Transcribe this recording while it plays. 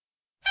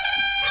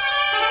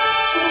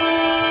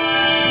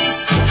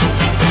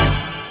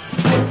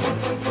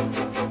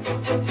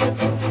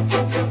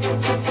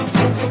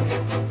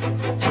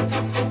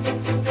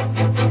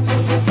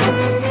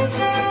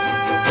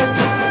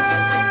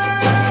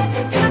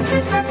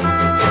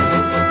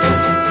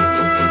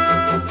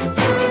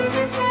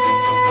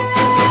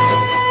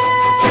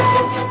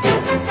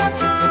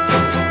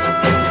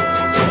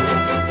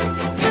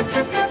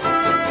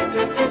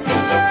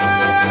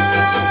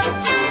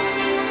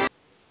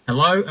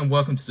and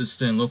welcome to the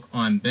Stern Look.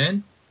 I'm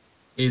Ben.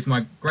 It is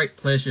my great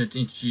pleasure to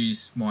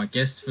introduce my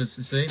guest for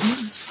this evening.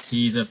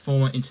 He's a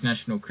former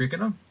international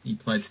cricketer. He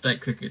played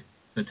state cricket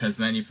for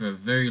Tasmania for a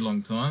very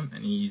long time,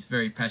 and he's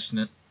very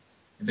passionate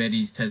about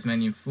his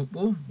Tasmanian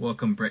football.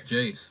 Welcome, Brett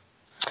Geeves.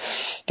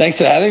 Thanks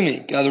for having me.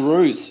 Go the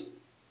Roos.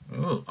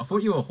 Oh, I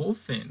thought you were a Hawke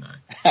fan,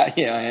 though.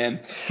 Yeah, I am.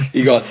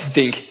 You guys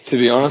stink, to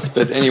be honest.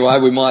 But anyway,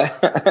 we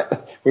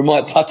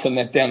might touch on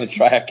that down the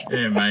track.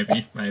 Yeah,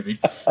 maybe.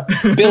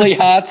 Billy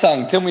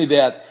Hartung. Tell me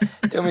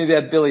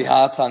about Billy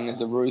Hartung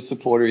as a Roos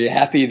supporter. Are you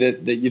happy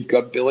that you've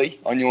got Billy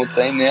on your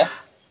team now?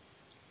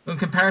 Well, in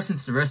comparison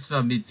to the rest of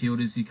our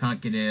midfielders who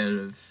can't get out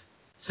of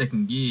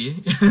second gear,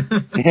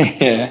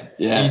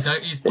 yeah.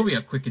 He's probably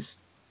our quickest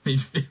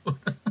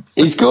midfielder.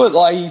 He's good.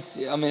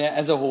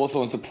 As a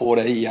Hawthorn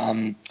supporter,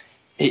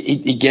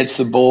 he gets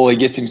the ball, he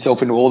gets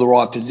himself into all the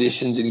right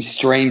positions, and he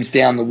streams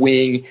down the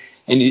wing.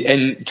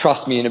 And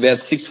trust me, in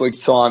about 6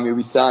 weeks' time, he'll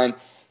be saying,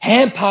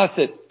 "Hand pass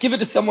it, give it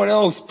to someone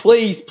else,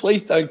 please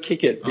don't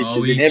kick it,"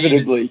 because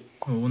inevitably.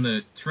 Well, when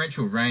the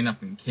torrential rain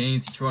up in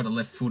Cairns, he tried a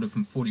left footer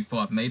from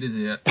 45 metres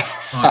out.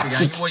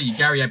 What are you,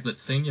 Gary Ablett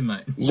Senior,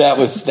 mate? That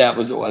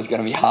was always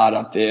going to be hard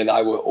up there.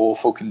 They were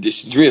awful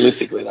conditions.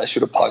 Realistically, they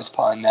should have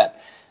postponed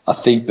that, I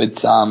think. But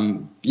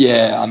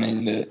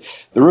the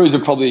Roos are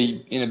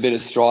probably in a bit of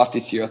strife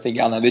this year, I think,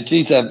 aren't they? But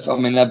geez,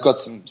 they've got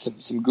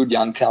some good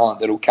young talent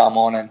that'll come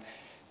on, and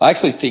I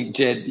actually think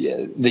that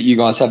you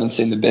guys haven't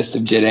seen the best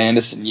of Jed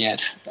Anderson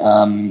yet.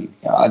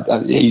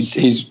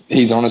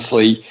 He's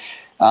honestly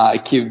a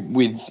kid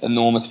with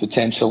enormous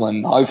potential,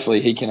 and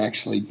hopefully he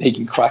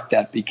can crack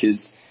that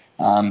because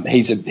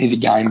he's a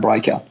game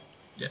breaker.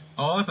 Yeah,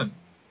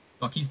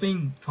 he's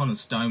been kind of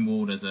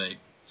stonewalled as a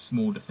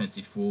small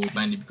defensive forward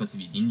mainly because of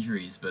his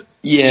injuries, but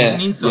he's an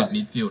inside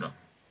midfielder.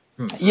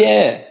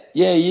 Yeah,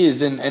 he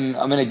is, and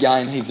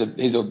again, he's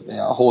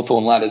a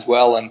Hawthorn lad as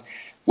well. And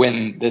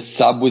when the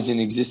sub was in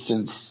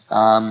existence,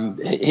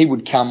 he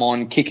would come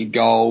on, kick a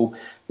goal,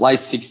 lay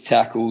 6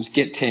 tackles,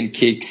 get 10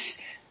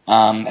 kicks.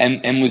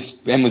 And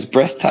was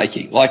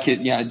breathtaking.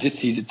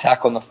 Just his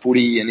attack on the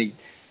footy and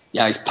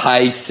his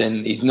pace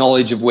and his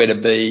knowledge of where to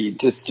be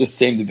just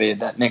seemed to be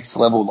at that next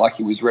level. Like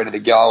he was ready to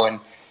go.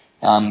 And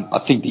I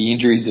think the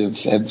injuries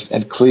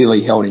have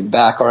clearly held him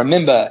back. I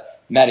remember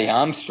Matty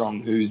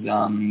Armstrong, who's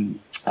the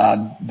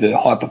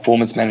high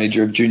performance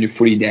manager of junior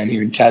footy down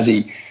here in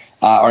Tassie.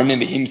 I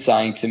remember him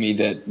saying to me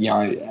that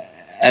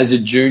as a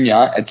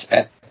junior, it's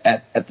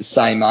at the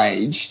same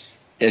age.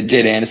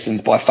 Jed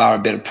Anderson's by far a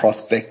better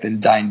prospect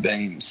than Dane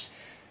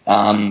Beams,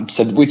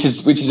 which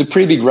is a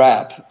pretty big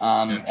rap,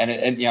 and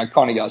it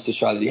kind of goes to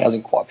show that he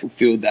hasn't quite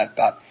fulfilled that.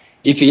 But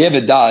if he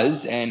ever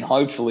does, and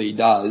hopefully he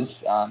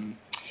does,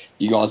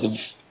 you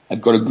guys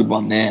have got a good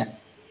one there.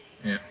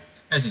 Yeah,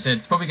 as you said,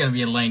 it's probably going to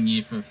be a lean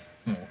year for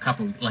a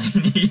couple of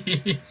lean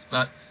years,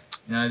 but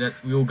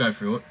we all go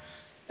through it.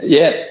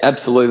 Yeah,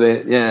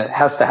 absolutely. Yeah, it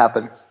has to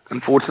happen,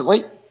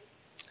 unfortunately.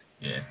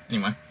 Yeah.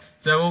 Anyway.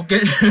 So we'll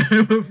get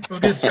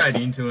straight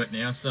into it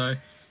now. So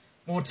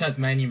more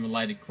Tasmanian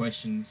related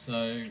questions.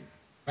 So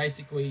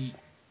basically,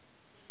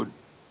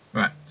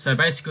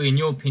 in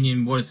your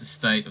opinion, what is the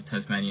state of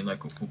Tasmanian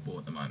local football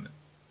at the moment?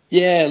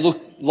 Yeah,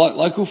 look,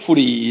 local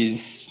footy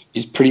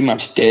is pretty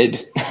much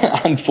dead,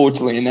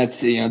 unfortunately, and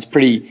that's it's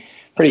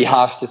pretty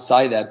harsh to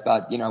say that,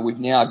 but we've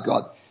now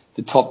got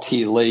the top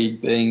tier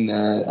league being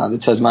the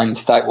Tasmanian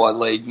statewide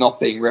league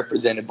not being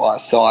represented by a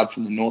side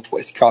from the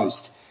northwest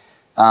coast.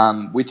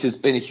 Which has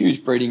been a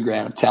huge breeding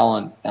ground of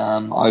talent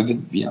over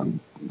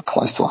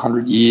close to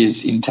 100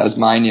 years in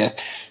Tasmania.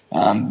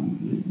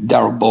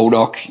 Darryl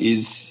Baldock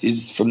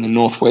is from the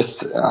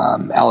northwest.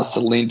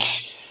 Alistair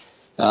Lynch.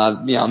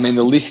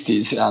 The list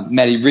is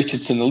Matty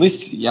Richardson. The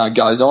list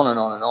goes on and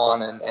on and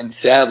on. And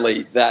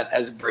sadly, that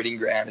as a breeding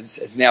ground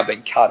has now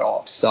been cut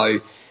off.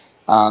 So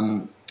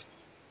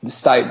the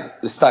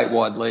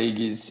statewide league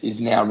is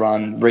now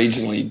run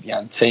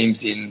regionally,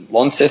 teams in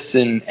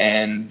Launceston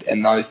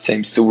and those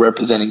teams still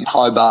representing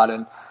Hobart,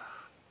 and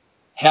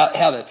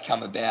how that's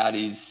come about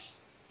is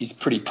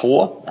pretty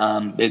poor.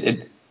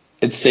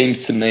 It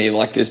seems to me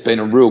like there's been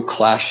a real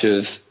clash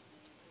of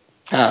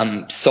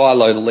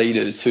siloed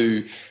leaders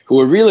who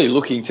are really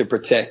looking to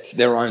protect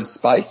their own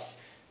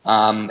space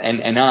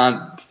and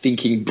aren't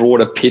thinking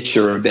broader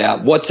picture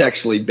about what's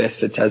actually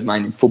best for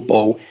Tasmanian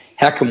football.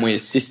 How can we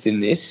assist in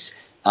this?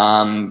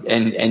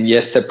 And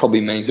yes, that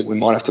probably means that we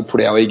might have to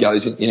put our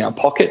egos in our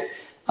pocket.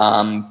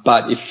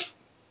 But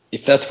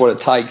if that's what it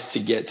takes to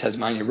get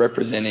Tasmania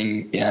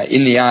representing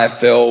in the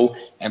AFL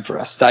and for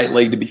our state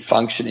league to be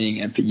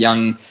functioning and for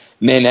young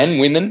men and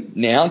women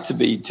now to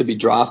be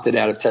drafted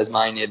out of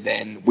Tasmania,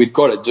 then we've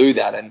got to do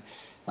that. And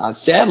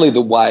sadly,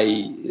 the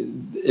way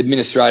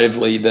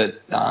administratively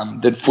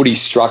that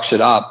footy's structured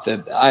up,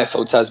 that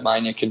AFL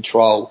Tasmania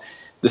control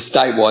the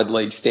statewide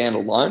league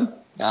standalone.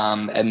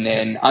 And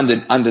then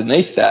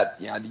underneath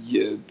that,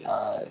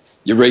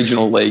 your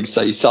regional leagues,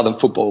 so your Southern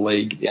Football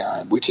League,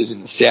 which is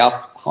in the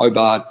south,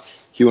 Hobart,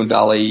 Huon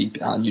Valley,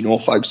 New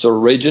Norfolk sort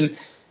of region,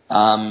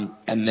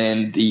 and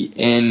then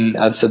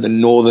the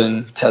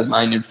Northern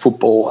Tasmanian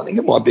Football, I think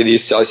it might be the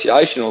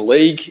Association or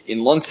League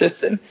in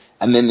Launceston,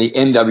 and then the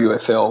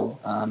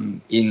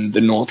NWFL in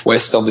the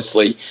Northwest.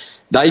 Obviously,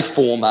 they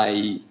form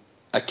a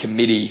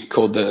committee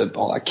called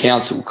a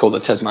council called the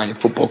Tasmanian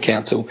Football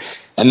Council,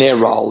 and their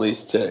role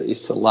is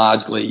to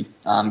largely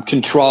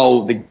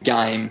control the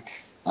game,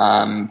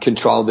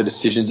 control the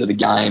decisions of the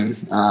game,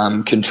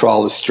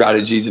 control the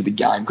strategies of the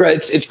game.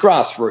 It's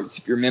grassroots.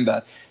 If you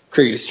remember,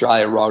 Cricket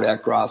Australia rolled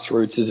out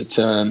grassroots as a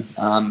term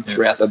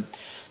throughout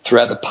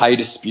the pay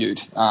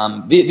dispute.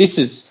 This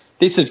is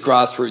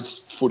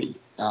grassroots footy.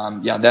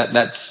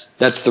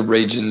 That's the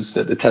regions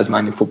that the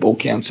Tasmanian Football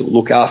Council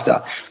look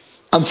after.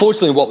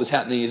 Unfortunately, what was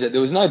happening is that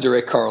there was no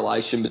direct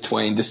correlation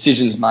between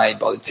decisions made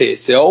by the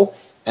TSL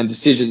and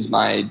decisions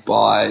made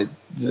by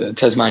the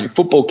Tasmanian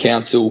Football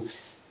Council.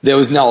 There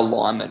was no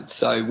alignment.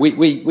 So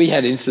we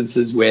had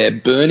instances where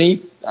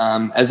Burnie,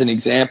 as an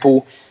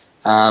example,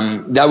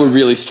 they were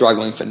really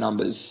struggling for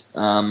numbers.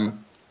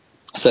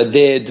 So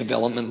their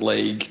development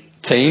league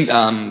team,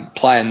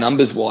 player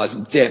numbers-wise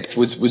and depth,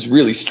 was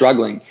really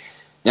struggling.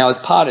 Now, as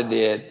part of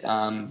their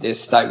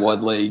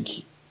statewide league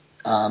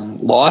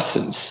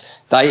licence,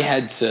 they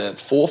had to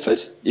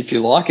forfeit, if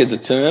you like, as a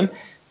term,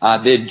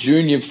 their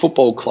junior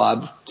football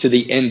club to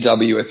the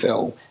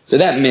NWFL. So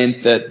that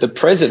meant that the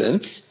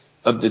presidents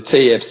of the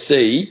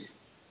TFC,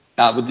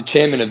 with the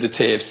chairman of the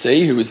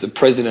TFC, who was the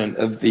president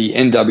of the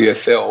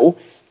NWFL,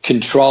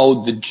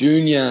 controlled the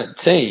junior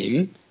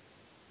team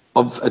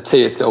of a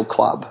TSL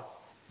club.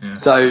 Yeah.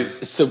 So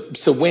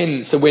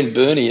when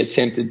Burnie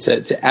attempted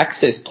to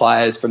access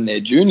players from their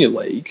junior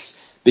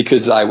leagues,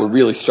 because they were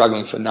really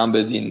struggling for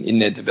numbers in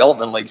their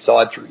development league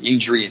side through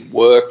injury and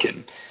work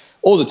and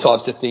all the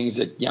types of things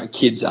that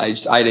kids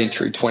aged 18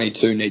 through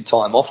 22 need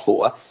time off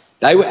for,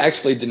 they were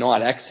actually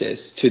denied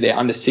access to their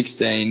under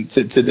 16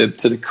 to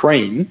the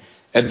cream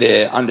of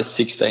their under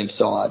 16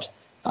 side.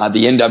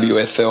 The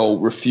NWFL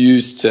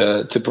refused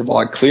to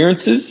provide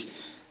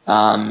clearances,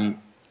 and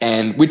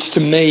which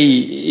to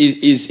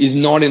me is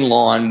not in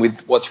line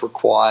with what's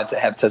required to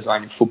have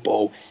Tasmanian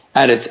football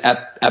at its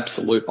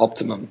absolute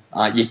optimum.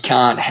 You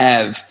can't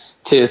have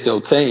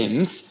TSL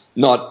teams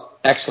not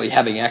actually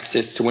having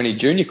access to any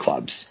junior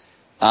clubs.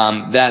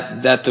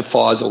 That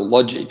defies all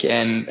logic,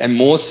 and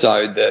more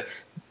so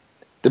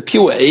the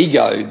pure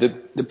ego,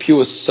 the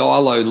pure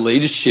silo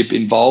leadership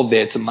involved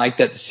there to make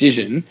that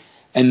decision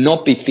and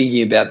not be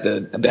thinking about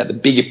the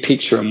bigger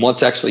picture and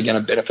what's actually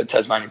going to benefit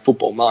Tasmanian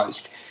football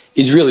most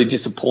is really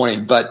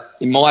disappointing. But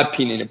in my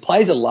opinion, it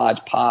plays a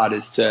large part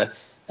as to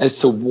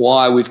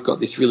why we've got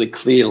this really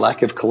clear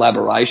lack of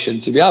collaboration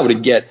to be able to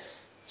get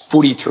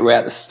footy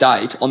throughout the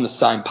state on the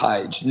same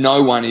page.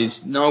 No one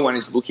is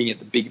looking at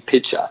the bigger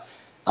picture.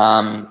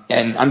 And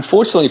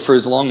unfortunately, for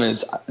as long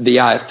as the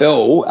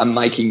AFL are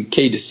making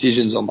key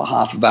decisions on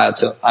behalf of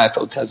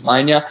AFL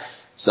Tasmania,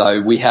 so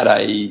we had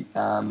a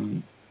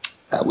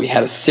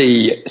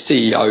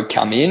CEO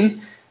come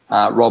in,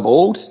 Rob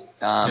Auld,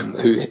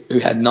 who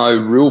had no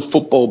real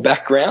football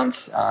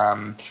backgrounds.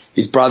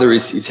 His brother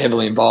is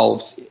heavily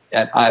involved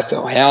at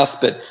AFL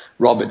House, but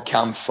Rob had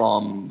come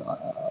from,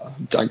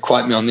 don't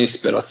quote me on this,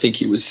 but I think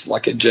he was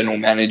like a general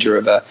manager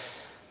of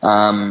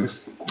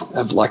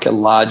like a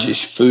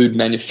largish food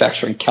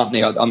manufacturing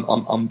company.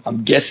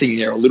 I'm guessing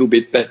there a little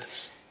bit, but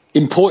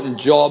important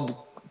job,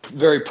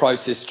 very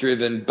process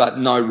driven, but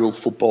no real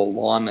football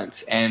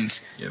alignment. And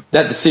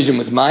that decision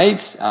was made.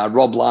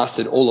 Rob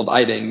lasted all of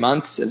 18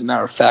 months. As a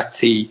matter of fact,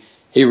 he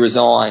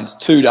resigned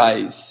 2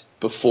 days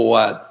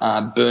before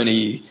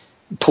Burnie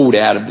pulled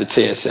out of the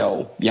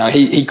TSL.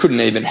 He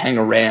couldn't even hang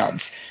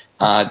around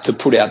to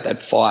put out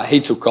that fire.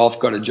 He took off,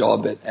 got a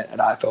job at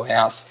AFL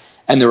House,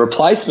 and the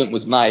replacement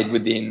was made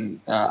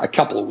within a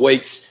couple of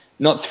weeks,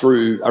 not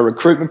through a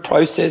recruitment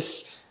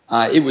process.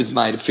 It was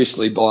made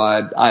officially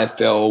by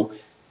AFL.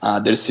 The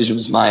decision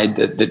was made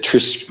that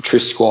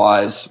Trish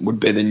Squires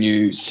would be the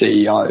new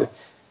CEO.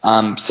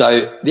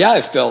 So the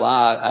AFL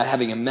are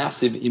having a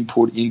massive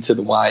input into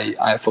the way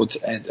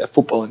AFL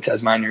football in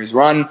Tasmania is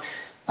run.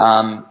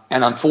 And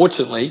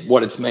unfortunately,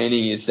 what it's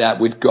meaning is that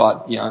we've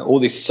got, all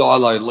this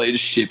siloed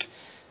leadership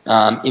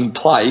in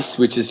place,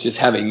 which is just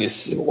having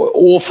this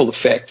awful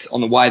effect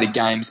on the way the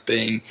game's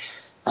being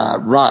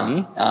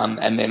run,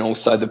 and then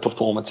also the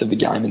performance of the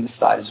game in the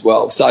state as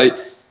well. So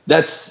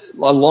that's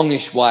a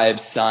longish way of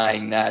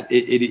saying that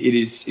it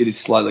is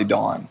slowly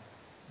dying.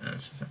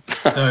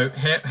 So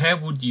how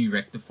would you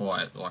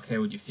rectify it? Like, how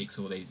would you fix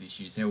all these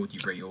issues? How would you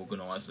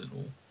reorganise it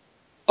all?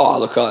 Oh,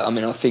 look,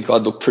 I think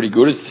I'd look pretty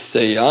good as the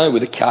CEO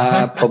with a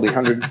car, probably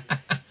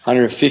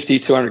 150,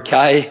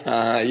 200K,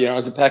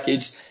 as a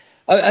package.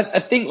 I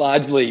think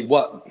largely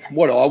what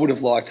I would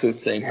have liked to have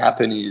seen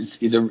happen is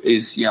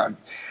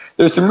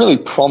there's some really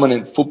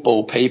prominent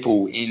football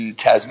people in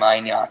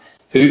Tasmania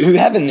who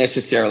haven't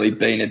necessarily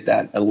been at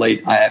that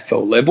elite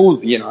AFL level.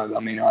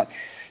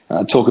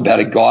 talk about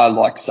a guy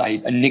like,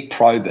 say, a Nick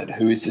Probert,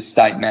 who is the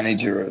state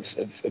manager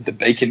of the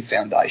Beacon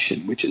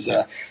Foundation, which is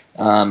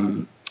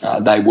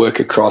they work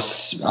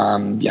across,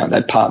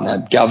 they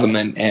partner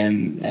government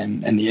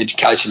and the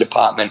education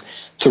department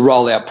to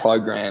roll out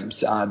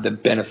programs that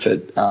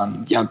benefit,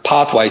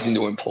 pathways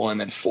into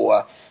employment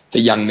for the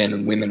young men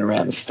and women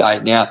around the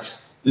state. Now,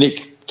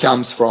 Nick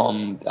comes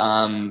from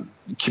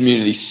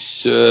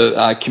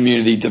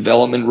community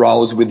development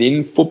roles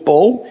within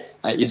football.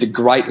 Is a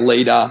great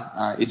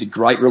leader, is a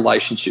great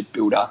relationship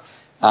builder,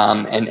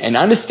 and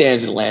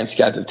understands the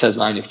landscape of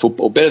Tasmanian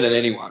football better than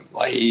anyone.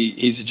 Like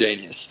he's a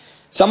genius.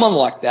 Someone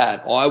like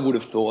that, I would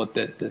have thought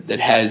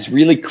that has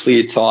really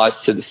clear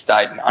ties to the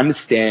state and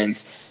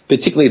understands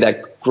particularly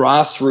that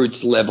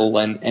grassroots level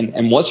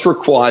and what's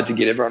required to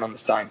get everyone on the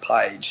same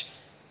page.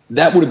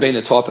 That would have been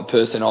the type of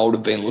person I would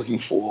have been looking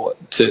for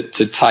to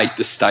take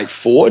the state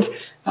forward.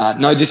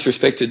 No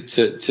disrespect to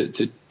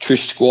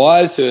Trish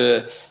Squires,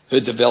 her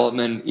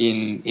development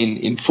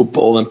in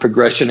football and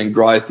progression and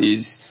growth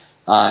is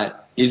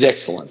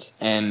excellent,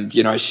 and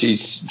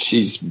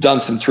she's done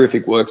some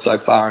terrific work so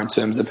far in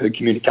terms of her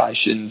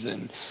communications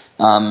and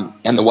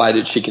the way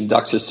that she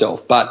conducts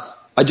herself. But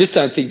I just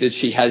don't think that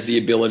she has the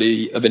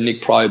ability of a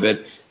Nick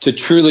Probert to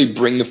truly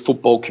bring the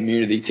football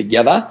community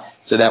together,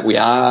 so that we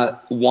are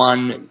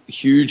one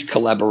huge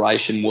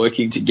collaboration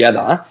working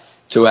together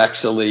to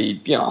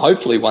actually,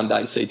 hopefully one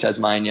day see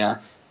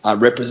Tasmania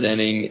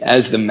representing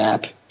as the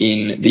map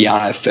in the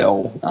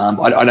AFL.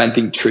 I don't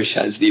think Trish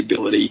has the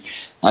ability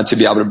to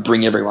be able to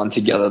bring everyone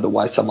together the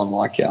way someone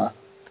like a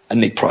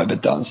Nick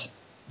Probert does.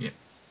 Yeah.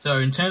 So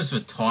in terms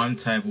of a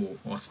timetable,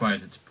 I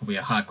suppose it's probably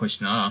a hard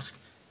question to ask.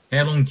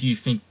 How long do you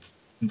think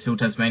until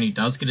Tasmania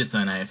does get its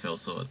own AFL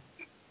side?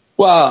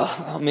 Well,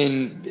 I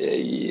mean,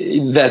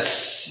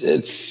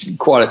 it's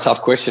quite a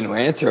tough question to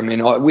answer. I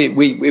mean,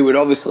 we would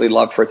obviously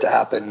love for it to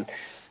happen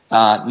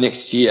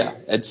next year.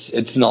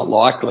 It's not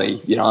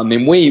likely, I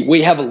mean,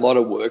 we have a lot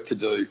of work to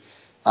do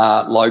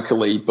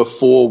locally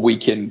before we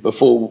can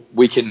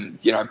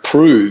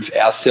prove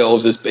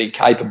ourselves as being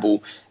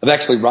capable of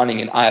actually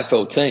running an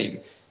AFL team.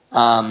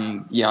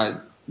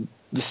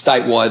 The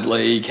statewide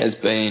league has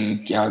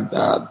been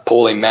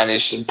poorly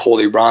managed and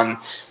poorly run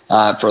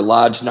for a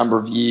large number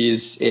of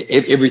years.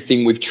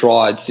 Everything we've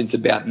tried since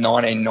about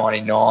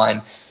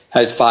 1999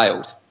 has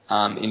failed.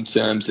 In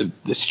terms of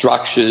the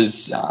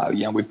structures,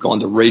 we've gone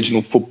to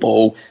regional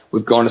football,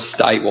 we've gone to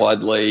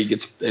statewide league.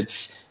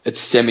 It's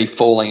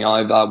semi-falling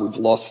over. We've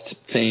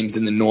lost teams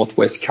in the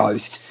northwest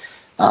coast.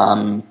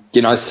 So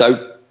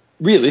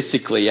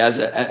realistically, as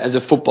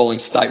a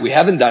footballing state, we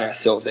haven't done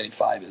ourselves any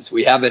favours.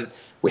 We haven't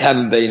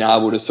been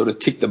able to sort of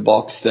tick the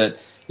box that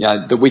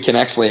that we can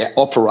actually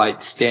operate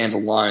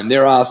standalone.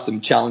 There are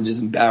some challenges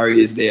and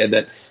barriers there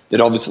that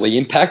obviously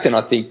impact, and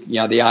I think the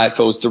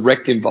AFL's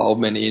direct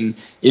involvement in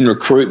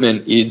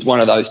recruitment is one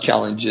of those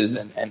challenges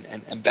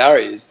and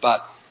barriers.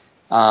 But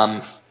I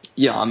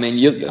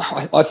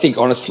think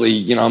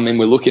honestly,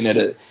 we're looking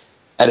at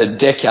a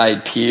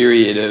decade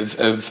period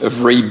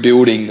of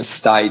rebuilding the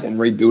state and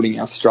rebuilding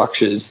our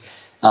structures,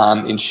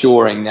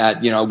 ensuring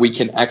that we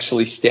can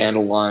actually stand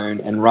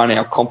alone and run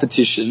our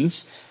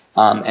competitions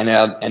and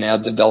our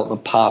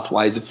development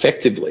pathways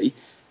effectively.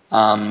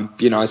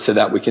 So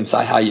that we can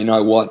say, hey, you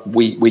know what,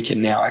 we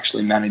can now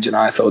actually manage an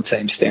AFL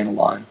team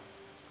standalone.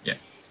 Yeah.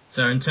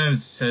 So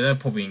that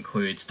probably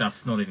includes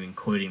stuff, not even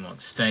including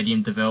like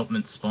stadium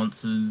development,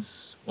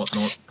 sponsors,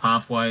 whatnot,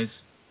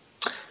 pathways.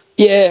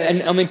 Yeah,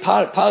 and I mean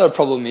part of the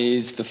problem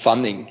is the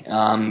funding.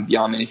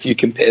 If you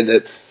compare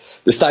the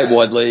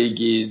statewide league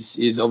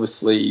is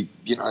obviously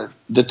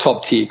the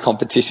top tier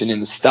competition in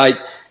the state.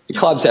 The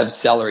clubs have a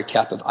salary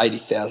cap of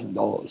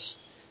 $80,000.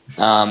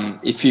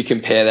 If you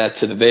compare that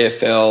to the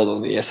VFL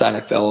or the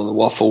SANFL or the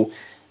Waffle,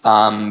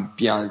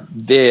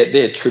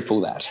 they're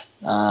triple that.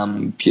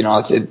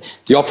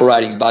 The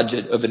operating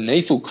budget of a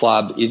NEFL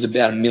club is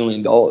about $1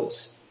 million.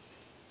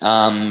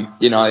 And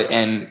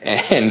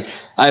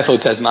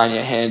AFL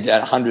Tasmania hands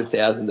out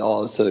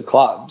 $100,000 to the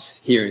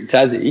clubs here in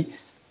Tassie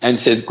and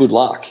says good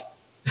luck.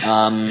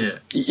 Until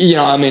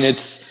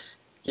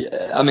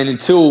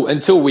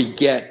we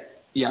get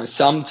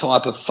some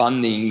type of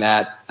funding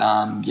that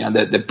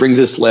that brings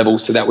us level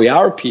so that we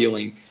are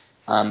appealing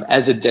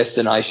as a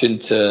destination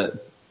to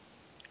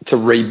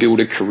rebuild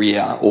a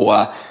career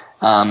or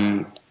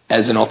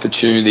as an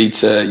opportunity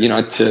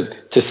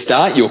to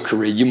start your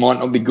career. You might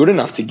not be good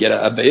enough to get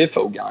a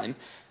VFL game,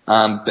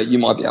 but you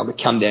might be able to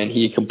come down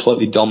here,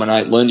 completely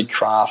dominate, learn your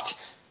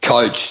craft,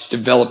 coach,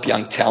 develop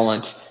young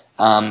talent,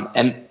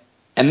 and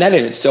that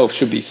in itself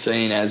should be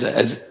seen as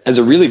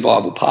a really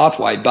viable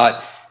pathway.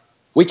 But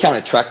we can't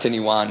attract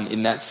anyone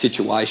in that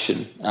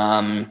situation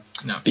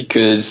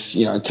because,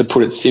 to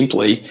put it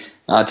simply,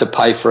 to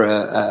pay for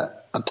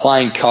a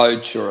playing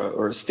coach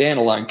or a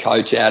standalone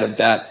coach out of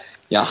that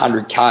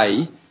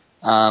 100K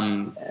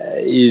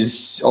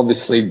is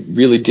obviously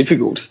really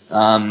difficult.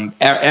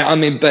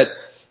 But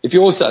if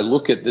you also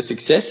look at the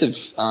success of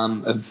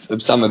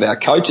some of our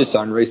coaches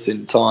in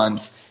recent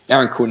times,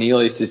 Aaron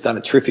Cornelius has done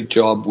a terrific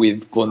job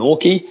with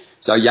Glenorchy.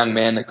 So a young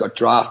man that got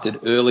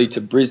drafted early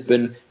to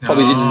Brisbane,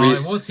 probably didn't really...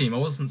 it was him. I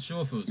wasn't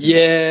sure if it was him.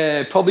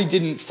 Yeah, probably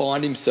didn't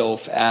find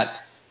himself at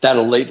that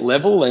elite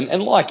level.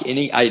 And like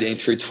any 18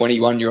 through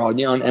 21-year-old,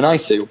 and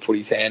AC will put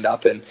his hand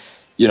up and,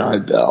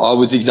 I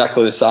was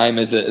exactly the same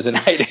as an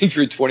 18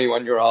 through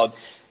 21-year-old.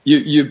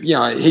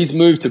 He's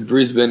moved to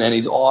Brisbane and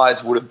his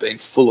eyes would have been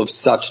full of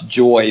such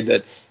joy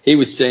that he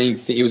was seeing,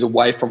 he was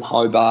away from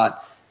Hobart.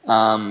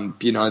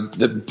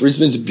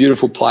 Brisbane's a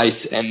beautiful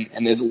place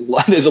and there's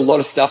a lot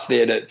of stuff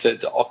there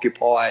to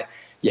occupy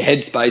your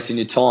headspace and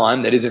your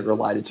time that isn't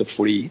related to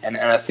footy. And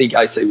I think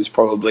AC was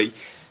probably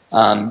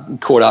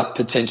caught up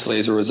potentially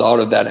as a result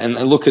of that. And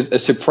look, a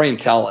supreme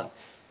talent.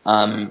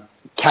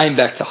 Came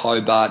back to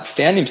Hobart,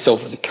 found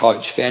himself as a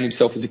coach, found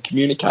himself as a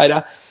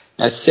communicator.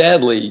 Now,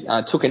 sadly,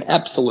 took an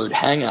absolute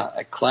hanger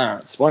at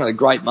Clarence, one of the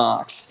great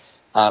marks,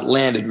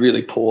 landed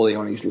really poorly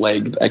on his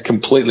leg,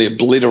 completely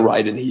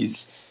obliterated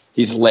his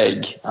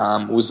leg.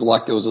 It was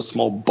like there was a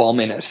small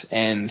bomb in it,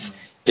 and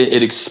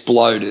it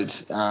exploded.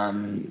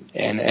 And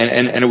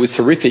it was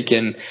horrific.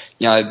 And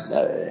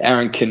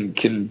Aaron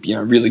can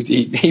really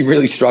he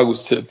really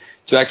struggles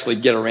to actually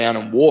get around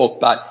and walk,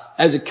 but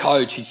as a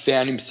coach, he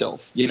found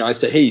himself,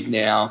 so he's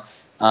now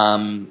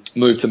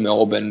moved to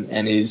Melbourne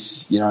and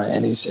is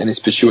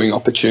pursuing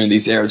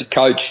opportunities there as a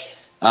coach.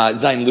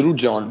 Zane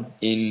Littlejohn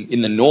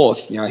in the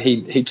North,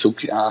 he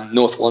took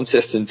North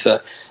Launceston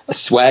to a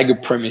swag of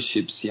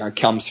premierships,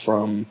 comes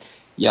from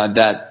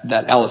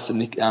that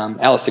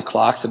Alistair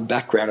Clarkson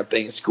background of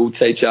being a school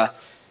teacher,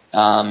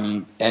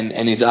 and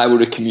is able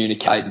to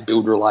communicate and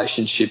build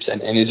relationships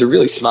and is a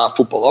really smart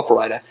football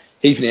operator.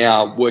 He's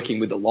now working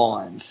with the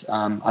Lions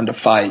under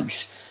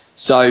Fags.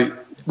 So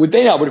we've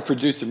been able to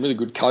produce some really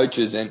good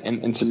coaches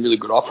and some really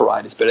good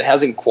operators, but it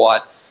hasn't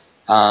quite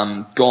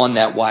gone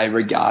that way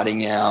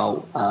regarding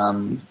our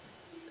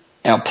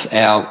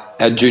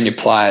junior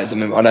players. I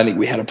mean, I don't think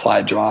we had a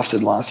player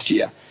drafted last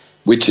year,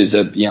 which is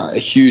a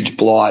huge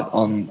blight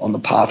on the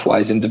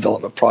pathways and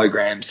development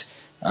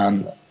programs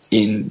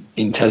in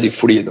Tassie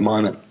footy at the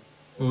moment.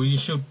 Well,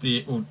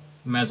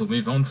 may as well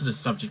move on to the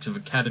subject of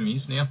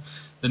academies now.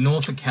 The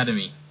North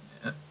Academy,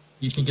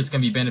 you think it's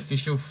going to be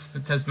beneficial for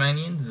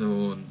Tasmanians?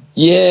 Or?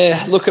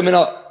 Yeah, look, I mean,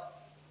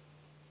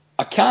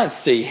 I can't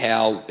see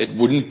how it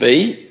wouldn't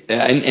be,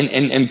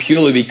 and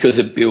purely because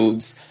it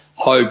builds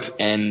hope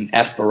and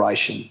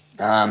aspiration.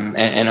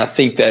 And I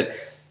think that,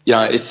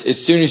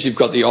 as soon as you've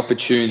got the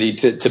opportunity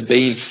to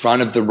be in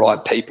front of the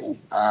right people,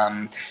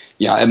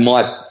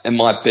 it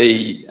might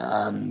be,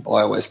 I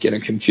always get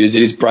them confused.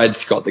 It is Brad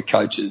Scott that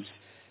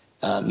coaches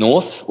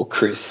North or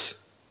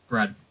Chris?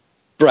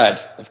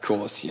 Brad, of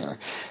course.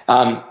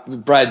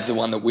 Brad's the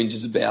one that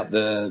whinges about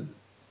the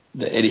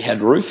Etihad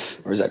roof,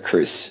 or is that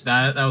Chris?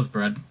 That was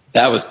Brad.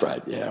 That was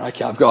Brad. Yeah,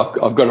 okay. I've got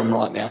him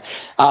right now.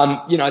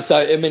 So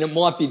I mean, it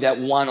might be that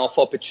one-off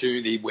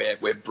opportunity where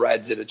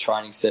Brad's at a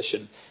training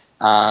session,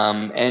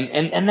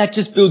 and that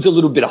just builds a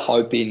little bit of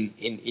hope in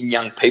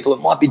young people.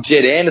 It might be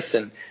Jed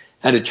Anderson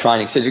at a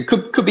training session. It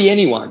could be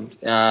anyone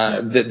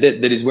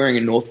that is wearing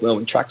a North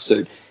Melbourne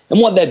tracksuit. And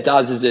what that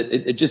does is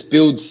it just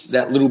builds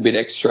that little bit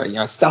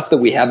extra, stuff that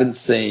we haven't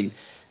seen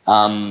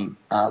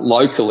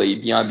locally,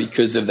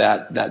 because of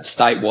that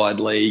statewide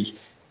league.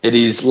 It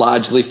is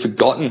largely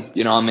forgotten.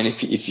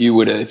 If you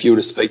were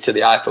to speak to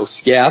the AFL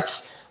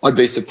scouts, I'd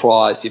be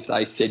surprised if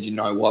they said,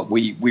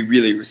 we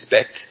really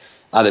respect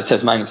the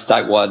Tasmanian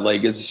statewide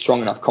league as a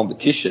strong enough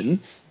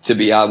competition to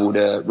be able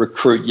to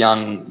recruit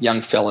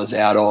young fellas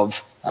out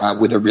of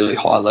with a really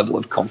high level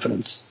of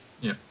confidence.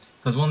 Yeah,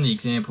 because one of the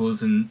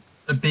examples, and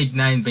a big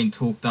name being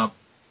talked up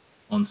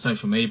on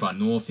social media by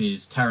North,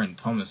 is Taron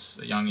Thomas,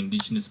 a young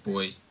Indigenous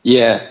boy.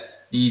 Yeah.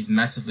 He's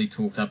massively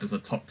talked up as a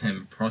top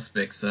 10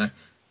 prospect, so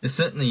there's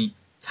certainly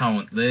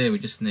talent there. We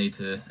just need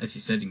to, as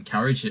you said,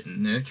 encourage it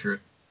and nurture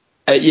it.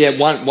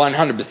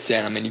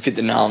 100%. I mean, you've hit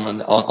the nail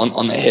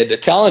on the head. The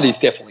talent is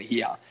definitely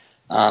here.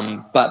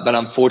 But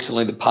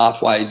unfortunately the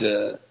pathways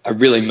are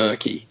really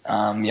murky.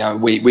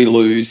 We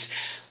lose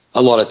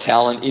a lot of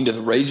talent into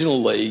the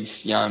regional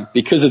leagues,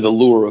 because of the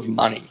lure of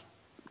money.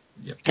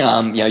 Yep.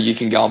 You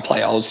can go and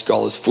play old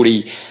scholars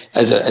footy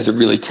as a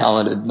really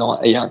talented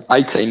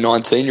 18,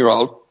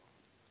 19-year-old,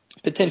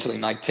 potentially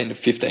make 10 to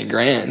 15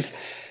 grand,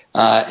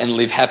 and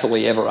live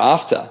happily ever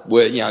after.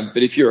 But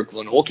if you're a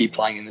Glenorchy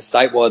playing in the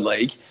statewide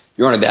league,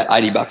 you're on about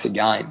 $80 a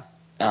game.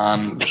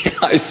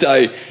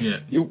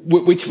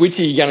 Which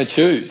are you going to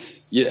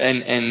choose?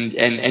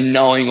 And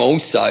knowing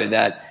also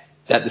that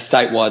the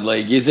statewide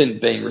league isn't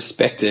being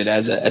respected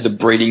as a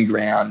breeding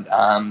ground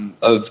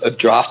of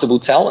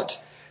draftable talent.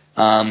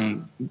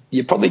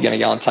 You're probably going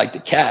to go and take the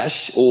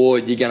cash, or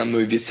you're going to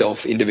move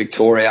yourself into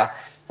Victoria,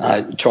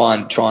 try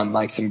and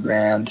make some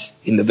ground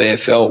in the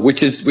VFL,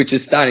 which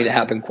is starting to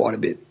happen quite a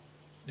bit.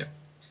 Yeah.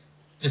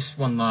 Just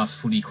one last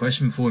footy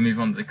question before we move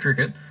on to the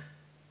cricket.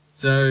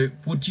 So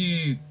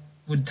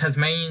would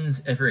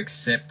Tasmanians ever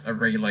accept a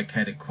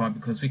relocated club?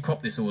 Because we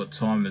cop this all the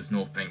time as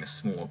North being a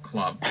smaller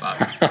club,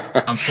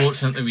 but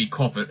unfortunately we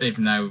cop it,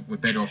 even though we're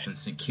better off than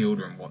St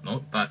Kilda and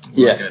whatnot, but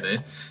we won't go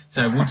there.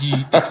 So would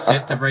you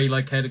accept a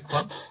relocated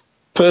club?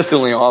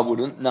 Personally, I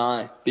wouldn't,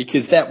 no,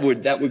 because that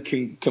would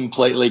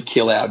completely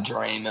kill our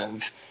dream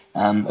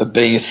of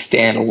being a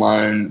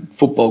standalone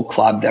football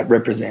club that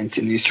represents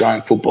in the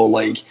Australian Football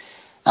League.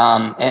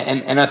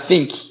 And I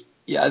think,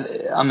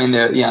 I mean,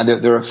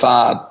 there are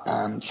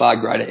far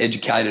greater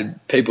educated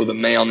people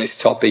than me on this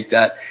topic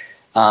that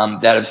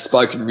have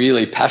spoken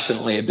really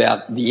passionately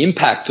about the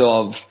impact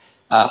of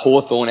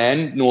Hawthorn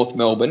and North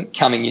Melbourne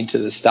coming into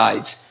the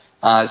States.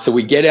 So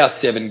we get our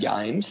 7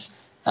 games.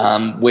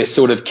 We're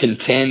sort of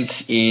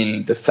content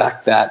in the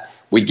fact that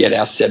we get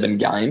our 7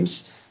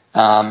 games.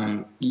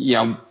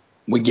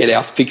 We get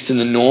our fix in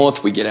the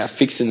north, we get our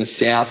fix in the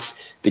south.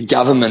 The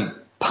government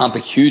pump a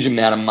huge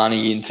amount of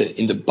money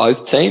into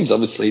both teams.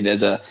 Obviously,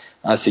 there's a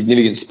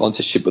significant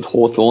sponsorship with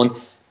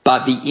Hawthorn,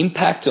 but the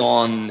impact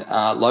on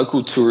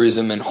local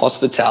tourism and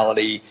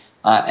hospitality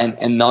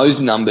and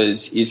those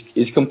numbers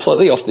is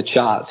completely off the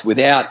charts.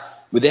 Without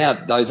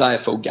those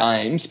AFL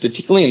games,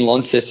 particularly in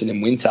Launceston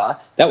in winter,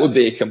 that would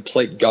be a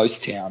complete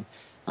ghost town.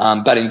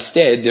 But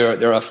instead,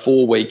 there are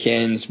 4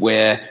 weekends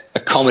where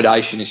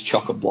accommodation is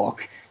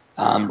chock-a-block.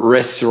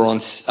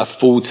 Restaurants are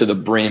full to the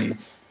brim.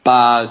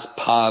 Bars,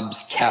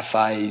 pubs,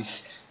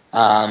 cafes.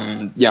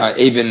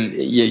 Even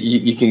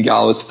you can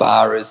go as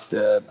far as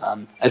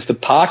the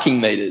parking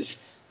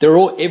meters.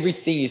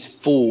 Everything is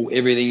full.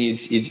 Everything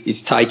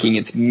is taking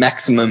its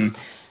maximum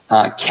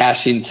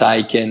cash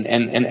intake, and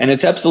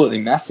it's absolutely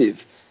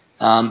massive.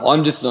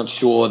 I'm just not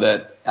sure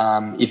that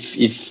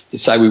if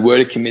say we were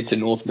to commit to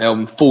North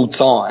Melbourne full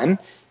time,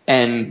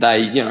 and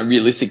they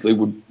realistically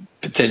would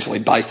potentially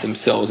base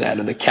themselves out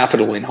of the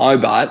capital in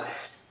Hobart,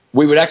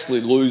 we would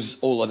actually lose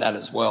all of that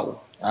as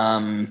well.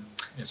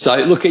 So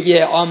look,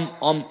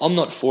 I'm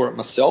not for it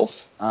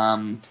myself,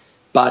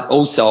 but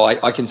also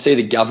I can see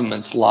the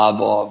government's love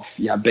of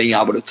being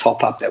able to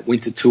top up that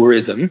winter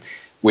tourism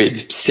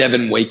with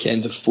 7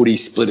 weekends of footy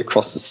split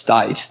across the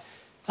state,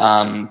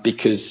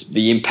 because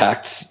the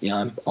impact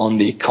on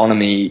the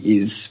economy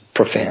is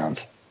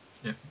profound.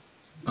 Yeah.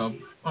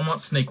 I might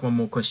sneak one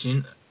more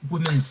question.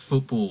 Women's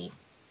football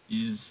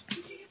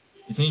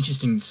it's an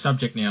interesting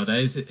subject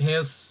nowadays.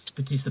 How's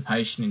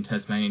participation in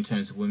Tasmania in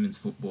terms of women's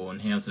football,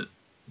 and is it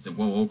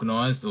well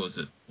organised, or is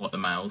it like the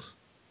males?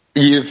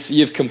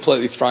 You've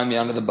completely thrown me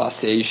under the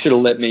bus here. You should have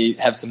let me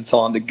have some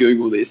time to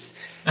Google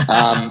this.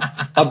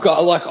 I've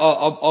got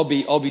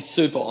I'll be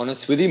super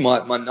honest with you.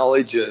 My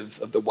knowledge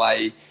of the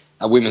way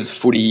women's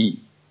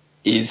footy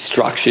is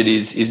structured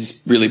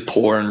is really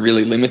poor and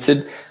really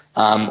limited.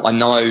 I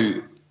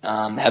know,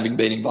 having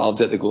been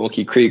involved at the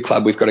Glenorchy Cricket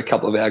Club, we've got a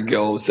couple of our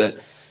girls that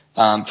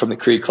from the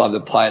cricket club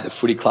that play at the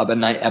footy club,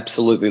 and they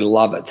absolutely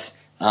love it.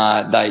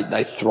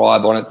 They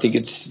thrive on it. Think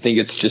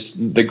it's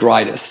just the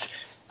greatest.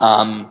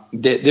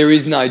 There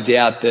is no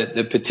doubt that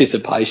the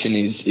participation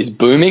is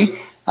booming,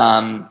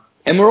 and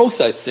we're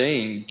also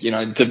seeing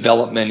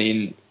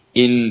development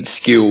in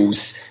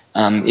skills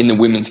in the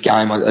women's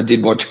game. I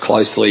did watch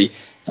closely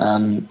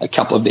a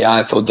couple of the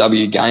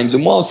AFLW games,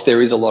 and whilst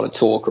there is a lot of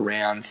talk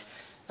around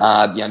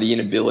the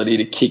inability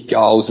to kick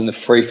goals and the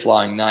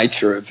free-flowing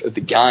nature of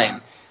the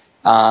game,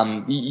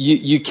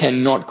 you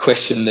cannot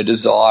question the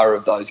desire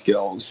of those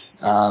girls.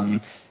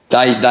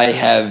 They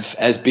have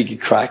as big a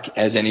crack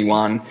as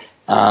anyone.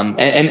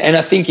 And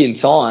I think in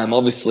time,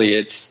 obviously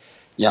it's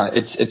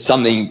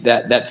something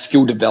that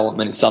skill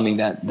development is something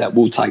that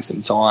will take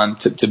some time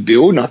to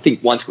build. And I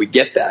think once we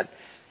get that,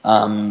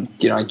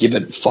 give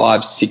it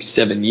 5, 6,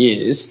 7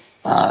 years,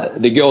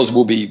 the girls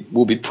will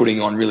be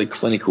putting on really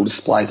clinical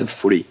displays of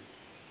footy.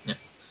 Yeah.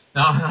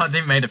 No, I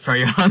didn't mean to throw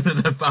you under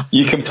the bus.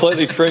 You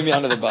completely threw me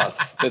under the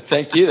bus, but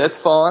thank you. That's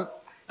fine.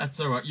 That's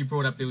all right. You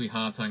brought up Billy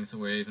Hartung, so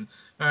we're even.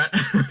 All right.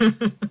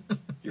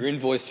 Your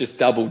invoice just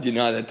doubled. You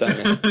know that, don't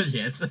you?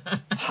 Yes.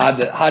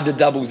 Hard to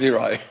double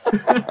zero.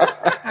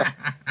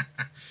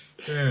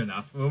 Fair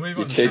enough. We'll move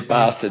on. You cheap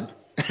bastard.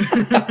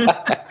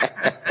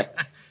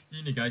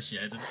 You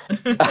negotiated.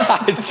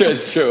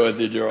 It's true. I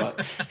did. You're right.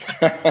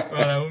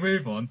 Right, we'll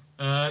move on.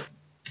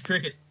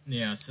 Cricket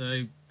now.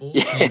 So ball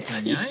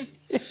campaign, eh?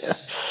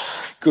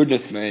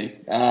 Goodness me.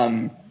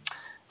 I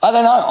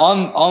don't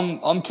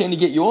know. I'm keen to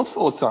get your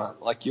thoughts on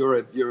it. Like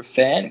you're a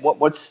fan.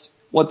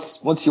 What's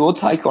your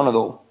take on it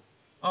all?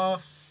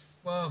 Oh,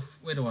 well,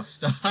 where do I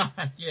start?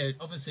 Yeah,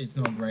 obviously it's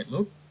not a great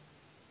look,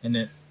 and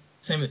it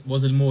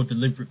was a more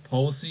deliberate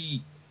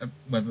policy.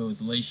 Whether it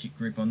was a leadership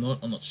group or not,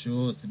 I'm not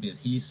sure. It's a bit of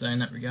hearsay in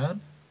that regard.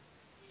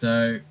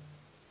 So,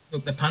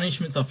 look, the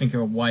punishments I think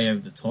are way over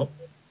the top.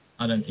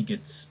 I don't think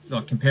it's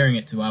like comparing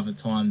it to other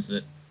times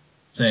that,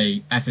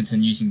 say,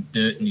 Atherton using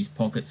dirt in his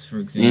pockets, for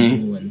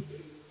example, and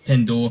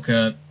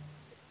Tendulkar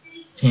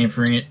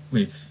tampering it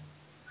with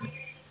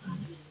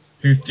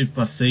Hoof du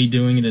Plessis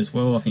doing it as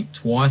well. I think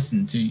twice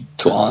and two.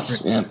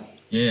 Twice, yeah.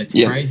 Yeah, it's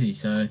crazy.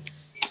 So,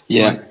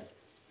 yeah.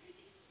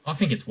 I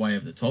think it's way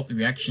over the top. The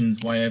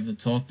reaction's way over the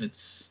top.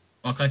 It's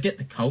like I get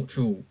the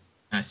cultural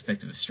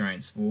aspect of Australian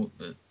sport,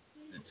 but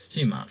it's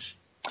too much.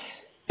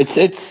 It's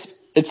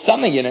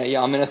something,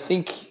 Yeah, I mean, I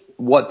think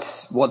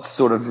what's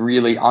sort of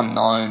really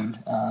unknown,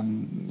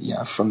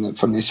 from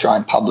the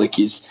Australian public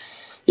is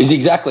is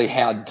exactly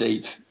how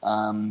deep,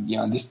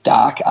 this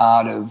dark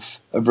art of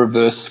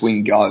reverse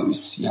swing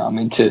goes. I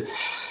mean, to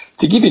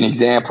give you an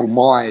example,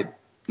 my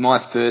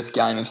first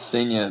game of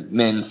senior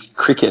men's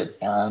cricket,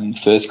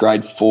 first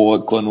grade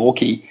for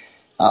Glenorchy,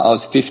 I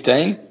was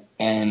 15,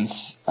 and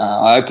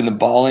I opened the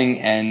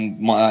bowling, and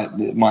my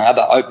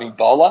other opening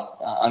bowler,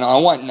 and I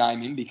won't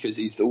name him because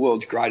he's the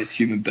world's greatest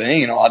human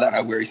being, and I don't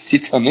know where he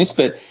sits on this,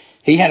 but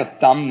he had a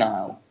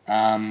thumbnail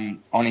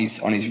on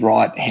his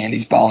right hand,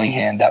 his bowling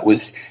hand,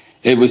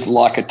 it was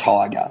like a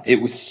tiger.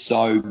 It was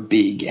so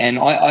big. And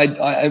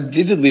I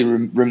vividly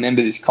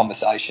remember this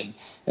conversation,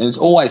 and it's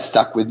always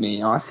stuck with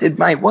me. And I said,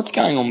 mate, what's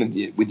going on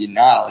with your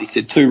nail? He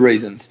said, 2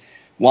 reasons.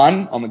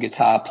 1, I'm a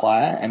guitar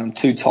player and I'm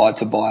too tired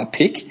to buy a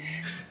pick.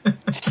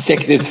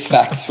 There's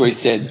facts where he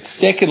said.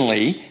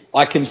 Secondly,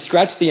 I can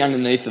scratch the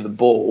underneath of the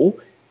ball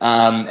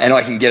and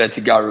I can get it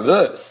to go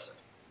reverse.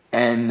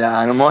 And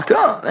I'm like,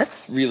 oh,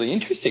 that's really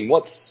interesting.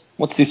 What's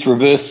this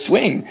reverse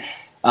swing?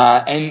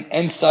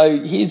 And so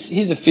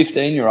here's a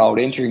 15-year-old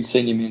entering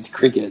senior men's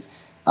cricket,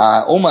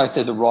 almost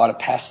as a rite of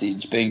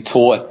passage, being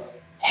taught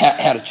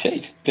how to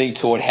cheat, being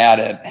taught how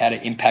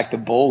to impact the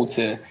ball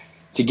to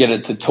get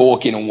it to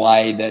talk in a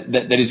way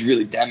that is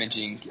really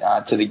damaging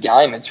to the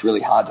game. It's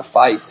really hard to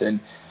face, and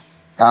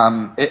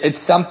it's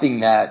something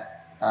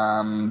that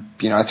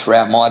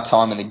throughout my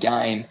time in the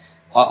game,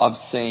 I've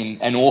seen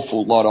an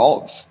awful lot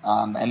of,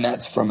 and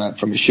that's from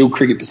a shield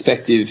cricket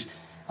perspective.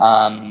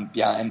 And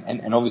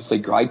obviously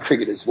grade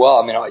cricket as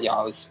well. I mean,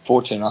 I was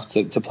fortunate enough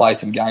to play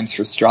some games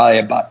for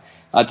Australia, but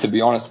to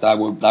be honest, they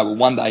were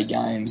one-day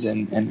games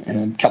and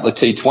a couple of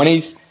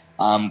T20s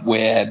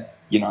where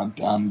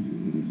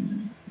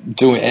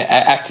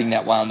acting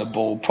that way on the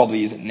ball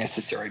probably isn't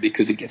necessary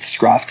because it gets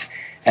scruffed,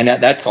 and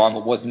at that time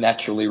it was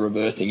naturally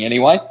reversing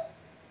anyway.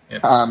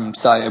 Yep.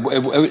 So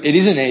it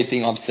isn't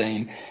anything I've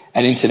seen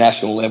at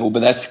international level, but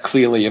that's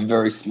clearly a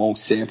very small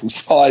sample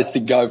size to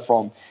go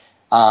from.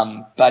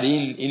 But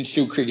in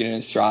shield cricket in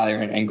Australia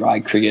and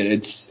grade cricket,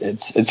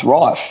 it's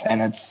rife,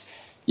 and it's,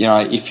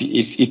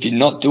 if you're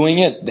not doing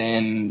it,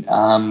 then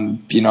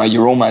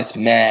you're almost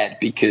mad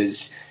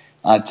because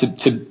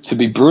to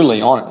be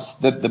brutally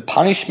honest, the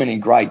punishment in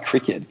grade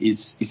cricket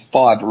is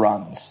 5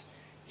 runs.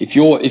 If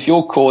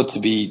you're caught to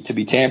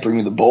be tampering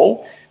with the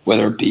ball,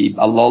 whether it be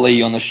a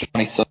lolly on the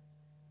shiny side,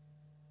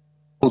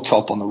 or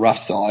top on the rough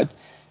side,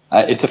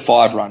 it's a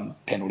 5-run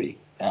penalty.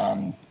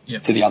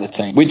 Yep. To the other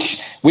team,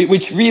 which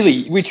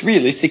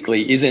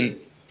realistically isn't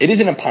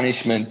a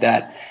punishment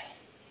that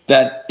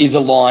is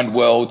aligned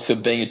well to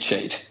being a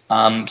cheat.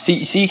 So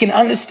you can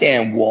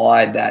understand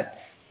why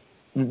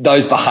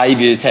those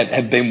behaviours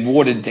have been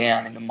watered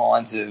down in the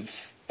minds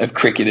of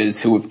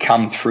cricketers who have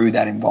come through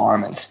that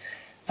environment.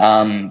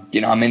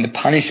 The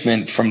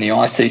punishment from the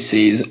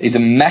ICC is a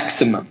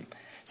maximum.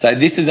 So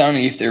this is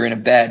only if they're in a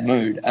bad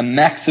mood. A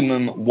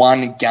maximum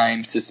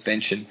 1-game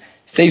suspension.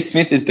 Steve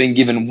Smith has been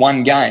given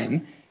 1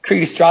 game.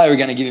 Cricket Australia are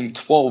going to give him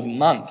 12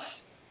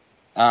 months.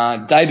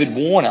 David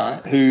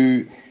Warner,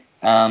 who,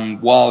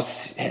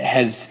 whilst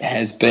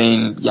has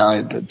been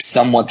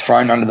somewhat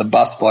thrown under the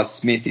bus by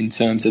Smith in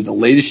terms of the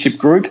leadership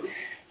group,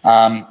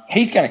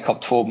 he's going to cop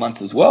 12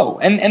 months as well.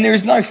 And there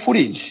is no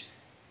footage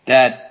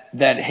that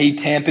he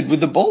tampered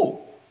with the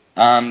ball.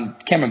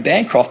 Cameron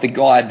Bancroft, the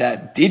guy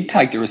that did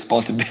take the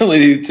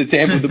responsibility to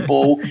tamper with the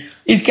ball,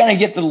 is going to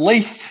get the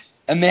least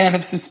amount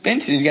of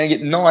suspension. He's going to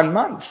get 9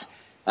 months.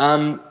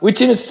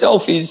 Which in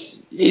itself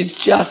is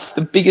just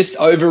the biggest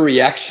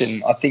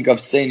overreaction I think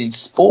I've seen in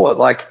sport.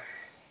 Like,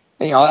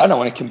 I don't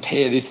want to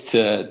compare this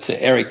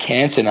to Eric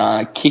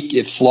Cantona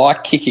fly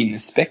kicking the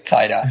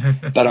Spectator,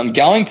 but I'm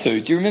going to.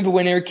 Do you remember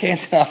when Eric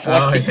Cantona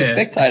fly kicked the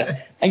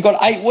Spectator and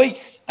got 8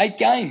 weeks, 8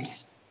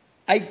 games?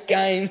 8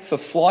 games for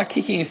fly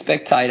kicking a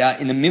Spectator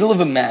in the middle of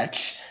a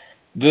match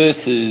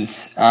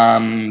versus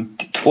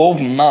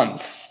 12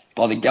 months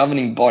by the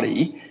governing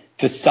body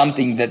for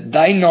something that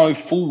they know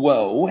full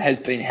well has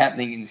been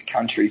happening in this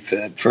country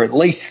for at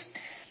least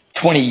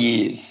 20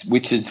 years,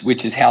 which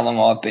is how long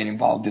I've been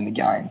involved in the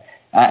game.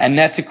 And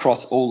that's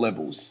across all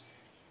levels.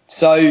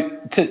 So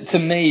to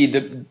me,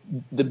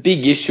 the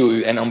big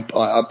issue, and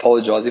I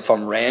apologise if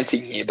I'm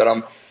ranting here, but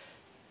I'm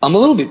a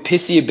little bit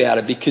pissy about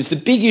it because the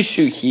big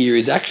issue here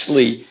is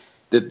actually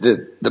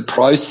the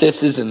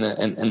processes and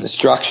the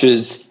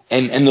structures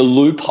and the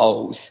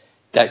loopholes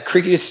that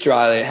Cricket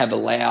Australia have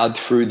allowed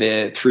through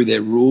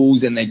their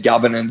rules and their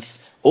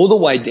governance all the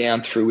way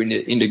down through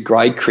into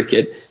grade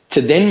cricket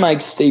to then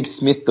make Steve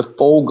Smith the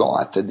fall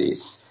guy for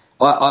this.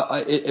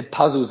 It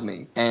puzzles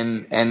me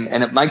and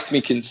it makes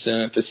me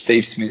concerned for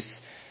Steve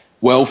Smith's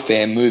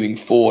welfare moving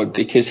forward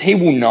because he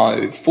will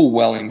know full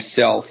well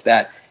himself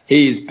that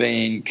he is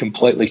being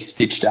completely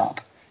stitched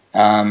up.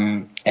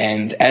 And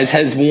as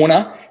has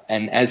Warner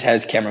and as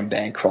has Cameron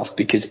Bancroft,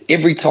 because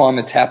every time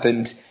it's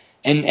happened,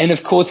 and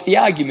of course the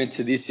argument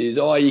to this is,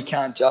 you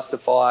can't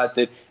justify it,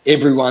 that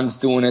everyone's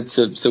doing it,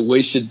 so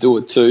we should do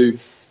it too.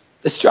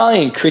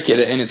 Australian cricket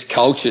and its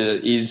culture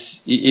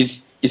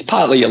is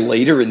partly a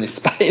leader in this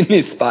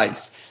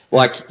space.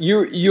 Like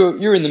you're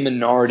in the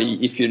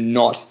minority if you're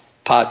not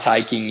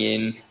partaking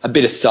in a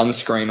bit of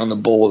sunscreen on the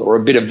ball or a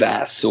bit of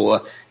Vass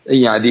or,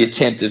 the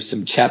attempt of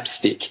some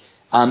chapstick.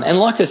 And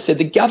like I said,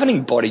 the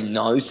governing body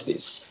knows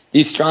this.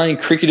 The Australian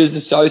Cricketers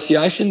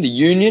Association, the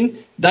union,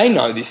 they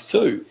know this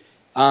too.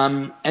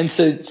 And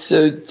so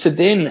to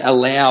then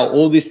allow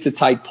all this to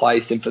take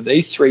place and for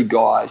these three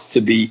guys to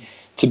be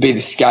the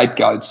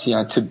scapegoats,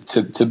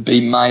 to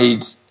be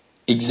made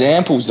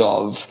examples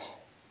of,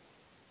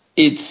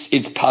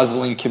 it's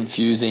puzzling,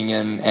 confusing,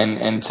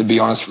 and to be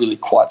honest, really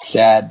quite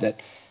sad that,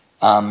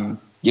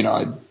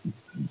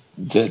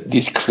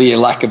 this clear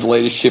lack of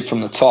leadership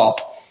from the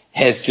top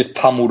has just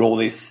pummeled all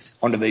this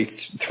onto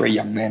these three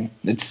young men.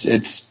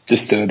 It's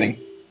disturbing.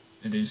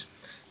 It is.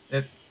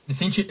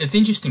 It's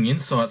interesting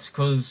insights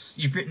because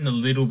you've written a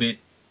little bit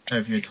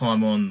over your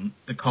time on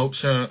the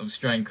culture of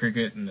Australian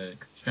cricket and the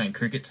Australian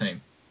cricket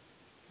team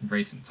in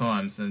recent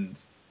times, and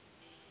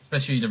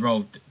especially the role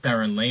of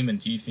Darren Lehmann.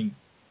 Do you think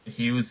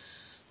he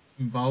was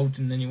involved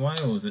in any way,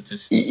 or was it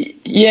just?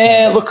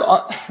 Yeah, look.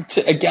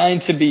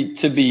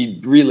 To be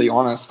really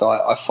honest,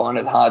 I find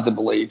it hard to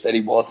believe that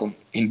he wasn't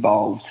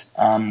involved.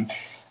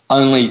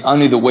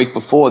 Only the week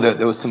before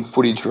there was some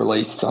footage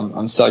released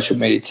on social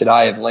media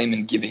today of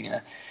Lehmann giving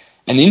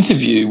an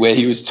interview where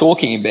he was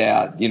talking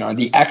about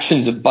the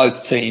actions of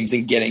both teams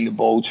in getting the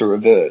ball to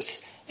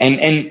reverse,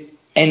 and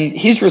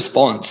his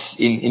response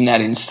in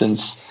that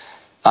instance,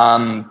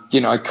 kind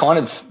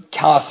of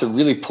casts a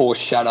really poor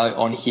shadow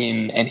on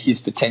him and his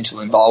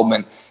potential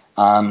involvement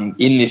in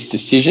this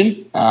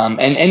decision.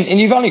 And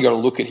you've only got to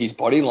look at his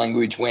body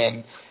language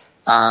when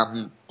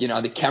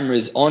the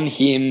camera's on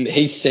him.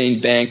 He's seen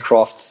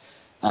Bancroft's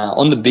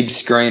on the big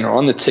screen or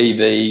on the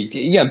TV.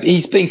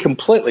 He's been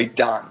completely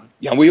done.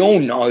 We all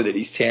know that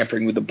he's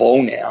tampering with the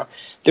ball now.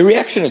 The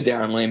reaction of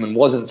Darren Lehmann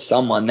wasn't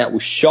someone that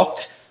was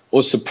shocked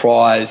or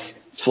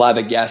surprised,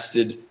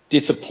 flabbergasted,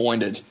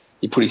 disappointed.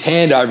 He put his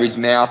hand over his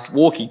mouth,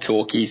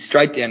 walkie-talkie,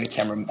 straight down the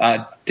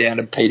camera, down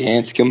to Pete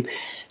Hanscom,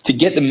 to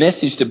get the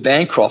message to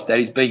Bancroft that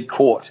he's been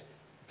caught.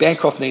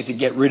 Bancroft needs to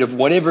get rid of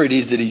whatever it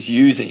is that he's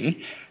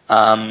using,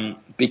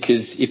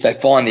 because if they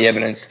find the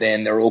evidence,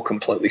 then they're all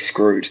completely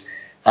screwed.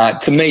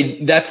 To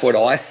me, that's what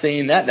I see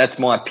in that. That's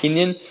my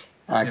opinion.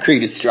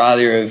 Cricket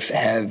Australia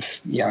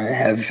have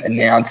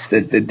announced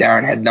that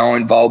Darren had no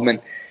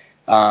involvement.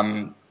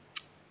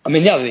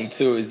 The other thing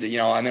too is that,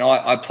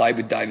 I played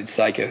with David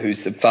Saker,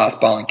 who's the fast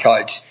bowling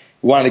coach,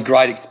 one of the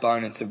great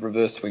exponents of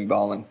reverse swing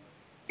bowling,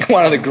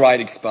 one of the great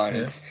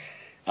exponents.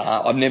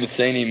 Yeah. I've never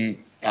seen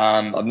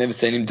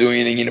him do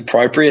anything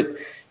inappropriate.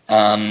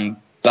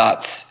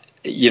 But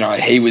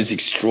he was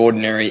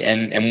extraordinary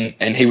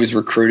and he was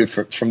recruited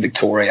from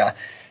Victoria,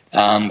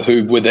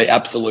 who were the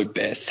absolute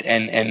best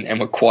and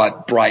were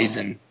quite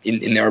brazen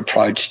in their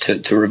approach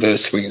to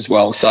reverse swing as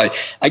well. So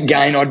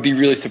again, I'd be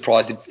really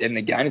surprised and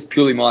again, it's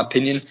purely my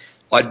opinion,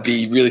 I'd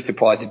be really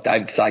surprised if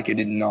David Saker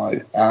didn't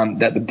know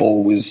that the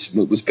ball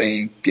was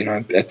being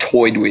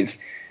toyed with.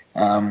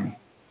 The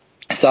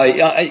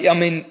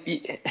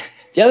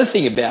other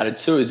thing about it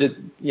too is that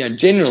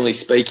generally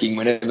speaking,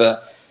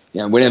 whenever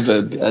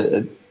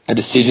a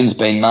decision's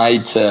been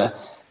made to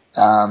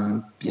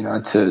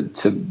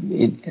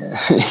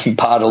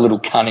impart a little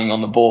cunning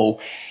on the ball,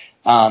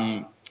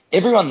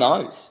 everyone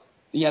knows.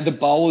 The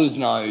bowlers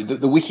know,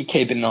 the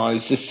wicketkeeper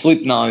knows, the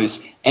slip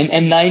knows,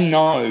 and they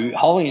know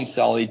wholly and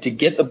solely to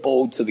get the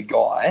ball to the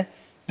guy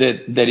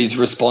that is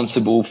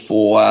responsible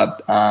for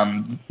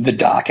the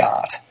dark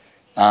art.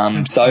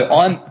 So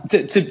I'm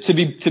to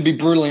be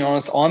brutally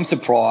honest, I'm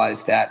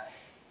surprised that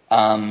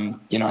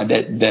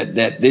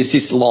that there's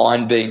this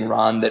line being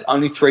run that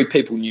only three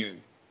people knew.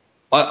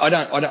 I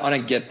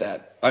don't get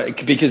that,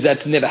 because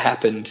that's never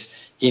happened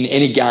in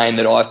any game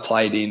that I've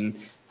played in,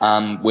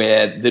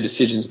 where the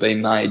decision's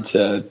been made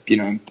to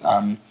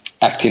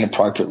act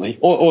inappropriately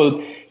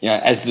or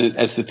as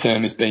the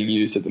term is being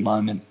used at the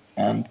moment,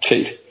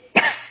 cheat,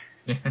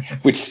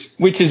 which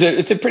is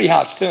it's a pretty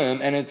harsh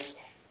term and it's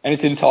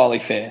entirely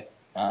fair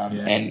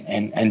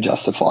and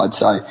justified.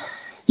 So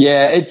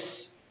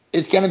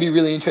it's going to be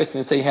really interesting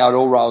to see how it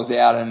all rolls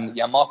out. And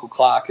Michael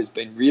Clarke has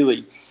been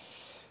really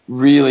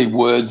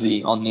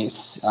wordsy on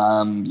this.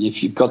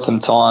 If you've got some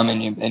time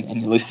and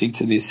you're listening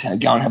to this,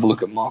 go and have a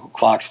look at Michael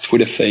Clarke's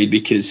Twitter feed,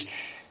 because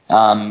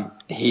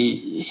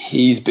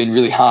he's been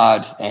really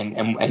hard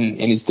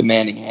and is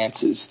demanding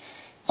answers.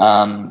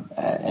 And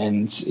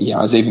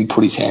has even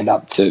put his hand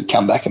up to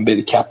come back and be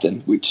the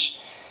captain, which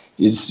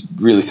is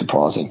really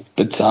surprising.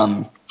 But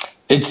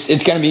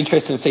it's going to be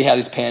interesting to see how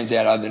this pans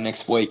out over the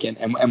next week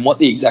and what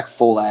the exact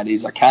fallout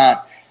is. I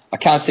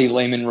can't see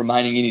Lehmann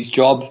remaining in his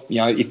job.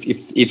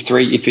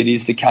 If it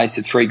is the case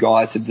that three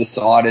guys have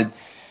decided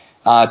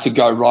to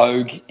go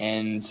rogue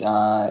and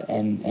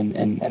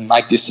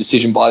make this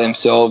decision by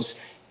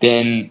themselves,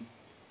 then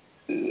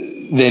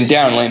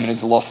Darren Lehmann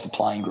has lost the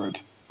playing group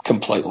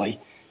completely,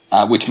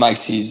 which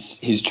makes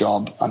his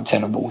job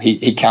untenable.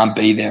 He can't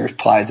be there if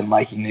players are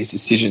making these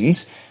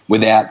decisions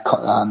without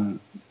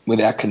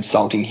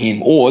consulting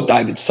him or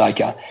David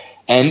Saker.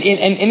 And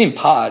in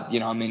part,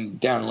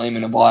 Darren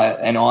Lehmann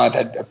and I have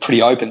had a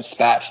pretty open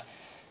spat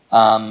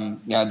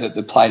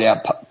that played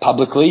out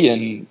publicly,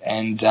 and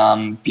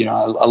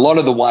a lot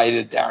of the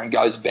way that Darren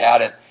goes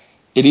about it,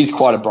 it is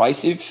quite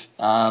abrasive.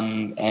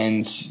 I'm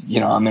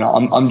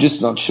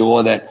just not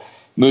sure that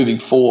moving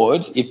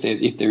forward,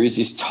 if there is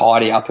this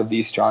tidy up of the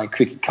Australian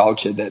cricket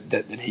culture,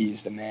 that he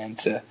is the man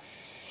to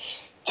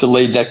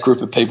lead that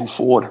group of people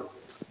forward.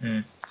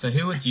 Mm. So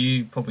who would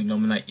you probably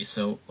nominate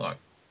yourself? Like,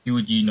 who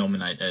would you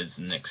nominate as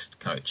the next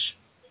coach?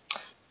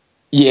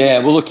 Yeah,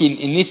 well, look,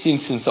 in this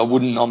instance, I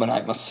wouldn't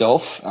nominate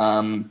myself.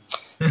 I'm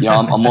more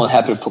than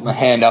happy to put my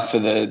hand up for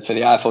the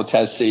AFL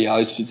Tas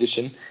CEO's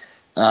position.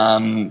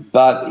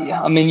 But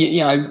I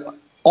mean,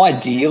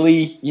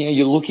 ideally,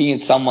 you're looking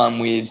at someone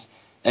with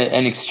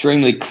an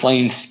extremely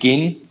clean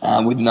skin,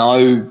 with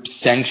no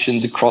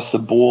sanctions across the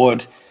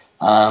board.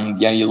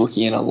 You're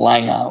looking at a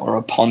Langer or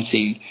a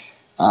Ponting.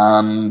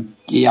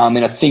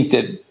 I think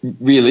that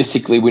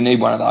realistically we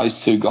need one of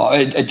those two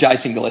guys, a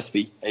Jason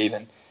Gillespie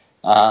even.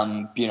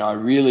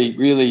 Really,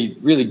 really,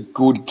 really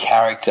good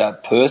character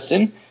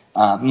person,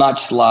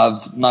 much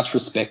loved, much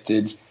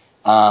respected,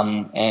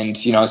 and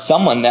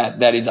someone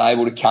that is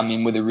able to come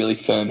in with a really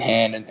firm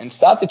hand and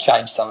start to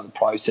change some of the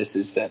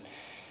processes that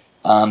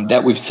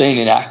we've seen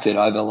enacted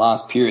over the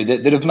last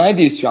period that have made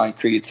the Australian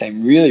cricket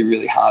team really,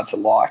 really hard to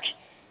like.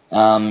 They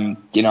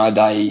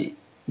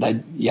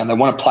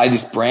want to play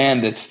this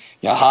brand that's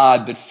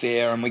hard but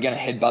fair, and we're going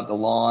to headbutt the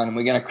line, and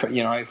we're going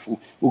to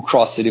we'll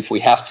cross it if we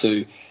have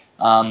to.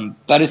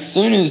 But as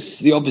soon as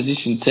the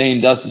opposition team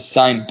does the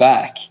same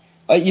back,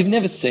 you've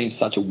never seen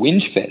such a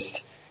whinge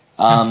fest,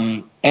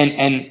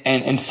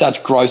 and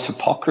such gross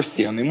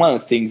hypocrisy. I mean, one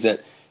of the things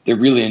that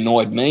really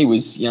annoyed me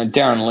was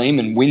Darren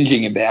Lehmann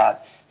whinging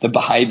about the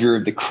behaviour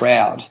of the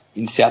crowd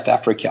in South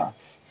Africa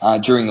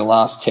during the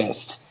last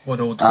test. What,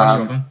 all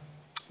 20 of them?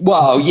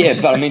 Well,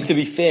 yeah, but I mean, to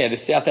be fair, the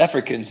South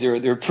Africans,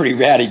 they're a pretty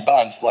rowdy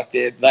bunch. Like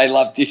they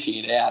love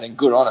dishing it out, and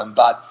good on them.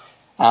 But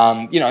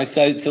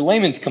so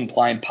Lehmann's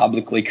complained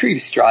publicly. Cricket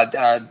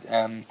Australia,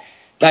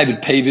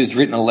 David Peever's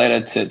written a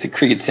letter to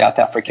Cricket South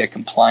Africa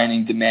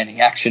complaining,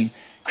 demanding action.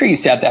 Cricket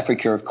South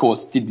Africa, of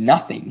course, did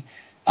nothing.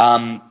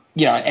 And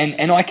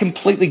I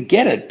completely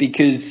get it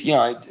because,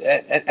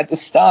 at the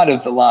start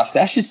of the last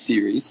Ashes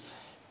series,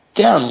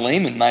 Darren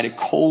Lehmann made a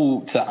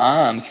call to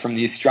arms from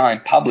the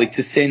Australian public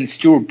to send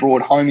Stuart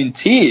Broad home in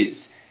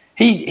tears.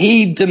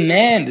 He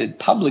demanded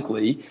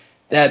publicly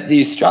that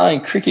the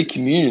Australian cricket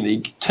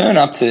community turn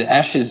up to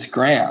Ashes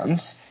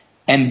grounds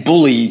and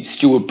bully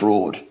Stuart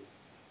Broad.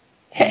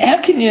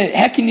 How can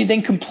you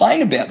then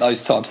complain about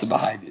those types of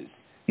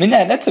behaviours? I mean,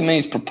 that to me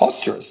is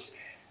preposterous.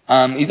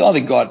 He's either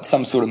got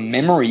some sort of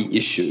memory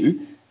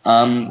issue,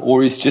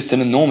 or he's just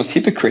an enormous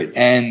hypocrite.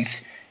 And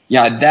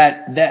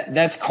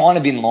that's kind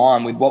of in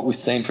line with what we've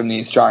seen from the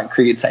Australian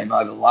cricket team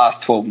over the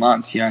last 12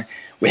 months. We're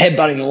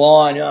headbutting the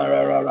line,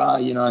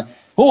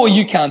 oh,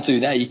 you can't do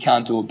that. You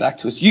can't do it back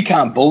to us. You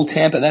can't ball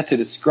tamper. That's a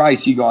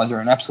disgrace. You guys are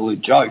an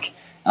absolute joke.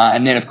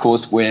 And then, of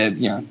course, we're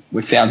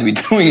found to be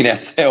doing it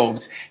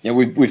ourselves.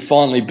 We've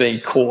finally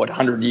been caught.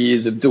 100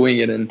 years of doing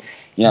it, and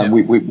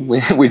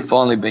we've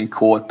finally been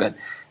caught. But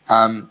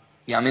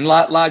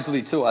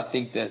largely too, I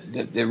think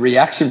that the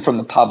reaction from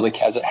the public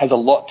has a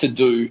lot to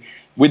do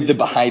with the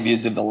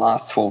behaviours of the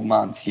last 12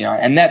 months.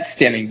 And that's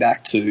stemming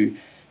back to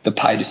the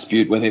pay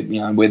dispute,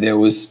 where there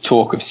was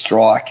talk of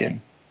strike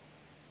and.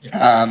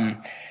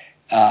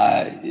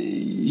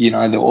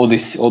 All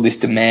this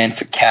demand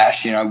for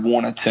cash.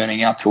 Warner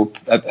turning up to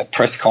a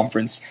press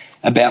conference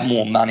about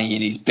more money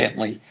in his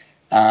Bentley.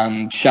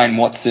 Shane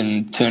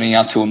Watson turning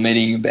up to a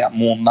meeting about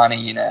more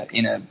money in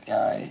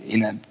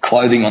a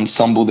clothing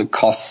ensemble that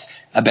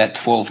costs about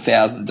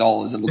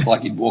 $12,000. It looked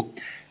like he'd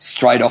walked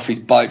straight off his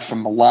boat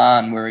from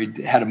Milan, where he'd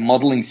had a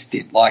modelling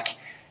stint. Like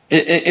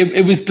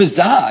it was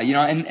bizarre,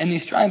 and the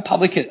Australian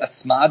public are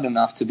smart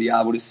enough to be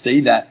able to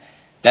see that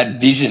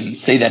vision,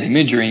 see that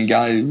imagery and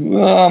go,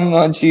 I'm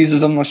not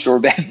sure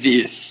about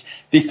this.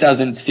 This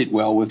doesn't sit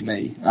well with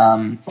me.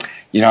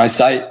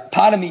 So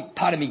part of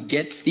me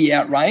gets the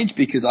outrage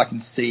because I can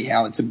see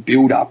how it's a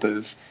build-up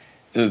of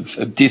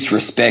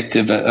disrespect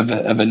of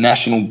a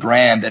national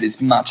brand that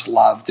is much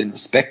loved and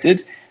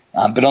respected.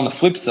 But on the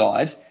flip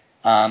side,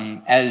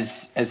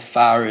 as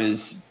far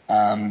as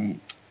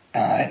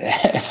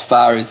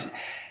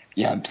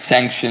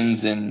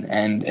sanctions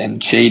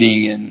and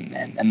cheating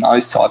and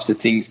those types of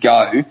things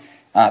go,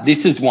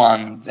 this is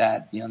one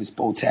that, this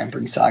ball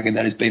tampering saga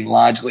that has been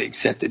largely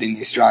accepted in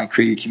the Australian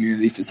cricket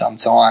community for some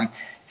time.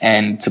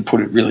 And to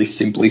put it really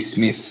simply,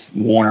 Smith,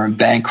 Warner and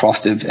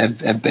Bancroft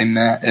have been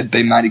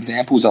made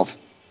examples of.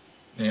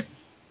 Yeah.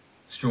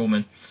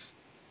 Strawman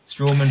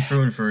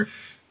through and through.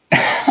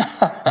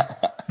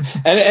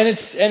 and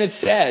it's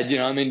sad,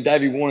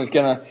 Davey Warner's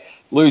going to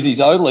lose his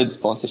OLED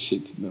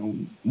sponsorship.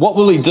 What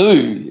will he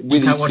do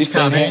with his 15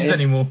 cartoons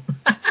anymore?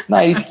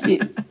 Mate,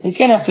 he's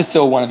going to have to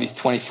sell one of his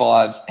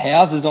 25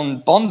 houses on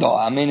Bondi.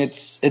 I mean,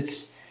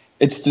 it's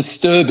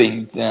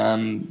disturbing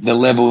the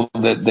level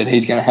that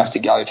he's going to have to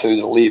go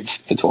to live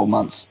for 12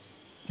 months.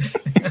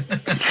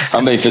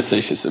 I'm being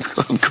facetious, of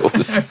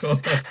course.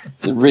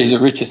 He's the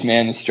richest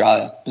man in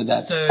Australia, but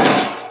that's.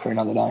 for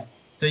another day.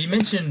 So you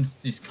mentioned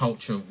this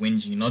culture of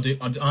whinging, and I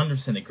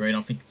 100% agree, and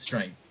I think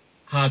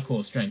hardcore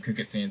Australian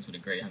cricket fans would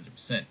agree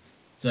 100%.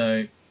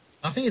 So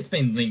I think it's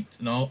been linked,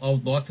 and I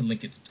would like to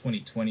link it to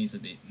 2020s a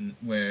bit,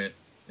 where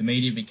the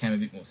media became a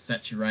bit more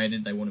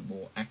saturated. They wanted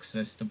more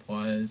access to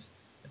players.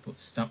 They put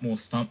more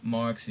stump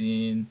mics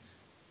in.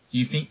 Do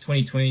you think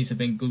 2020s have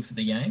been good for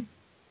the game?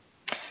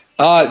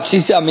 I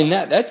mean,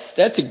 that's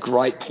a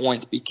great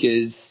point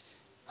because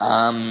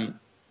as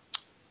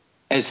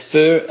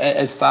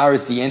far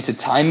as the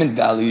entertainment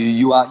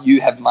value,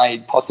 you have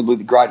made possibly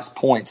the greatest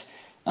points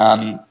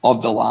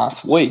of the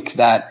last week.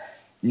 That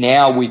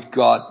now we've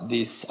got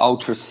this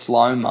ultra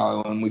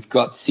slow-mo and we've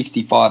got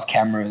 65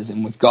 cameras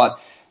and we've got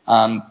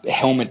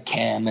helmet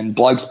cam and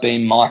blokes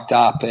being mic'd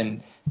up,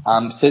 and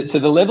so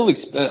the level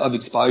of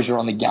exposure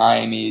on the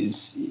game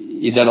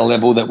is at a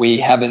level that we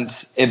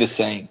haven't ever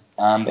seen.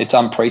 It's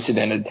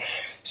unprecedented.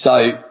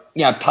 So,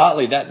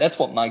 partly that's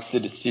what makes the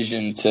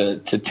decision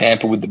to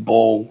tamper with the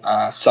ball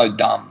so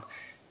dumb,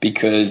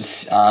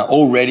 because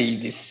already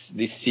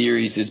this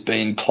series has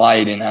been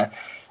played in a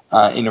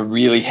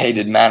really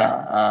heated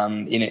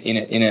manner,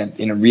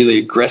 in a really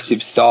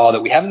aggressive style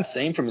that we haven't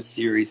seen from a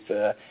series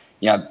for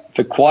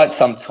quite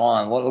some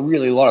time. A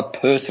lot of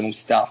personal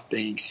stuff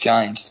being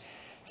exchanged.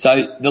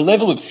 So the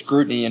level of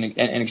scrutiny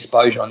and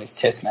exposure on this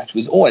Test match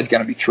was always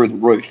going to be through the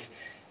roof.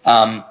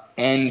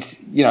 And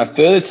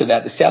further to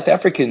that, the South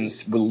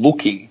Africans were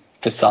looking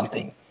for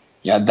something.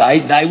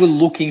 They were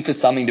looking for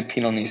something to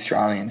pin on the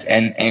Australians,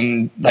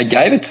 and they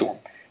gave it to them.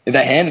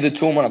 They handed it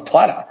to them on a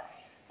platter.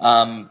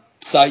 I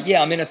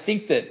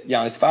think that,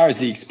 as far as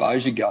the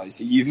exposure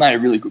goes, you've made a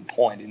really good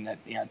point in that,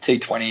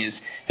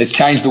 T20 has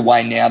changed the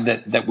way now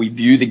that we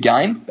view the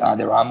game.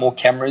 There are more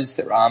cameras,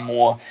 there are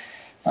more,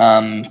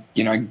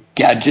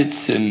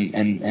 gadgets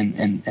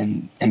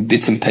and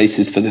bits and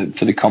pieces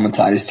for the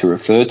commentators to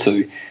refer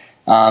to.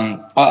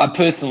 I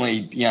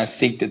personally,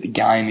 think that the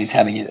game is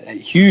having a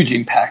huge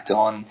impact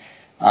on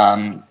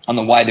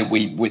the way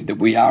that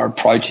we are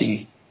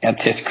approaching our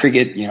Test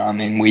cricket.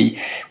 We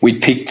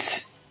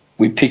picked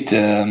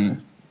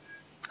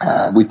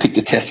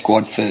the Test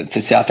squad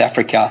for South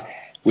Africa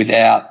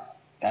without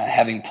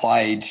having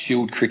played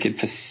Shield cricket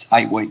for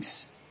 8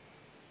 weeks.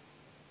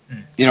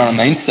 You know what I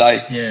mean? So,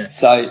 yeah.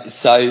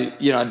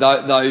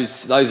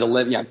 Those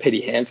 11,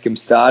 Petty Hanscom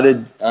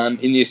started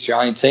in the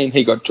Australian team.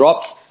 He got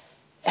dropped.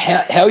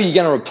 How are you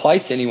going to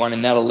replace anyone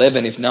in that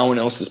 11 if no one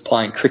else is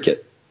playing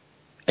cricket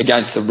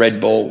against the red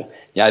ball?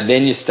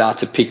 Then you start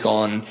to pick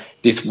on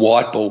this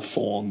white ball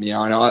form.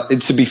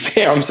 And to be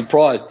fair, I'm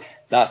surprised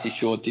Darcy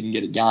Short didn't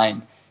get a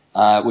game.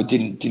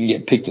 Didn't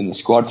get picked in the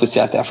squad for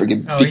South Africa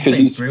because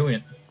he's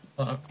brilliant.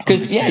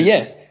 Because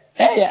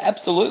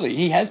absolutely,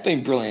 he has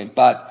been brilliant.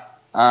 But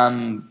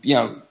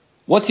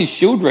what's his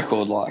Shield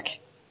record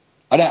like?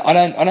 I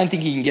don't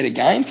think he can get a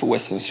game for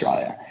Western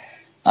Australia.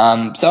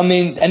 And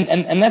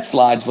that's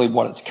largely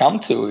what it's come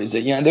to, is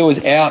that there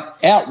was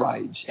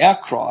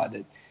outcry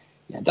that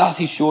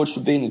Darcy Short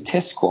should be in the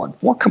Test squad.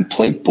 What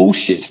complete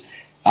bullshit!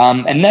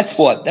 And that's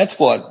what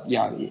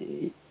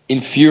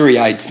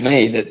infuriates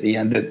me, that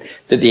the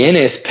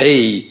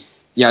NSP,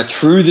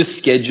 through the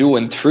schedule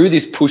and through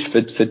this push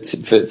for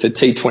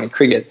T20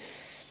 cricket,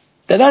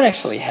 they don't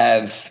actually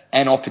have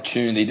an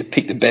opportunity to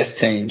pick the best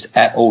teams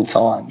at all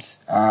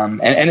times.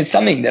 And it's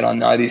something that I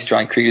know the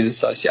Australian Cricketers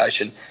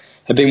Association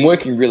have been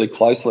working really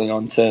closely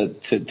on to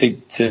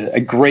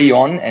agree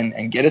on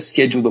and get a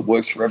schedule that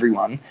works for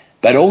everyone,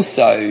 but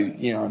also,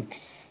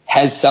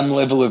 has some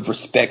level of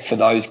respect for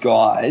those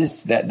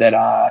guys that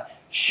are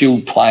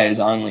Shield players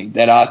only,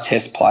 that are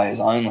Test players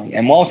only.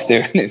 And whilst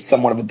they're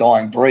somewhat of a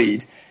dying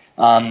breed,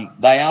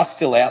 they are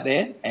still out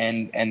there,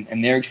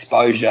 and their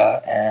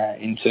exposure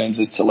in terms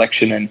of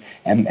selection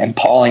and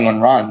piling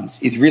on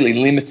runs is really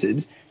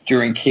limited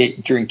during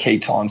key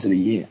times of the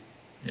year.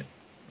 Yeah,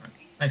 right.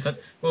 Thanks, Brett.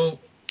 Well,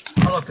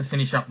 I'd like to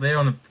finish up there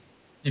on a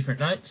different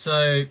note.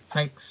 So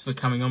thanks for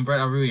coming on, Brett.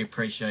 I really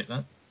appreciate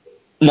that.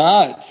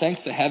 No,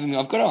 thanks for having me.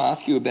 I've got to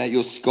ask you about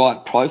your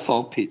Skype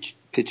profile picture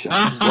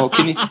as well.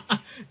 Can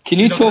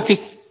you talk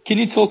us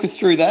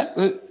through that?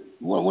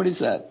 What is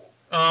that?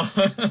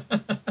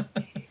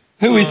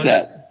 Who is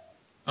that?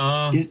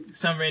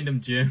 Some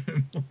random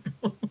German.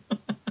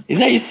 Is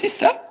that your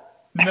sister?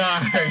 No,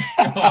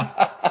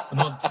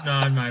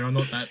 no, mate, I'm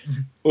not that.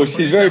 Well,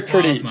 she's very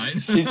pretty.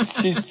 Miles,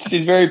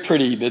 she's very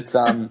pretty, but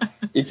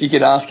if you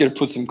could ask her to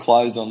put some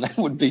clothes on, that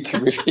would be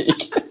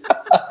terrific.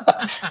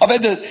 I've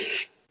had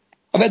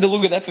to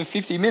look at that for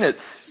 50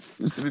 minutes.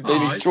 It's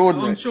been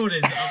extraordinary. I'm sure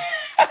there's.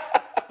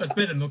 It's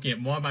better than looking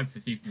at my mug for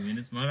 50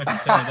 minutes, mate. I can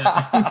tell you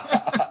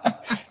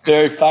that.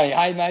 Very funny.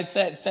 Hey, mate,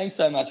 thanks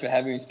so much for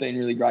having me. It's been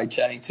really great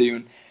chatting to you,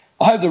 and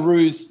I hope the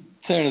Roos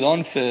turn it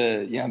on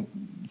for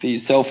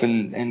yourself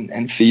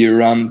and for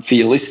your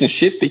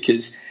listenership,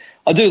 because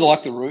I do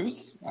like the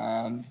Roos.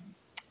 Who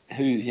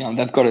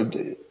they've got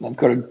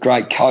a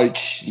great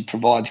coach. He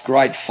provides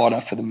great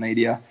fodder for the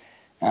media,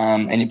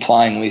 and your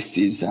playing list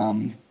is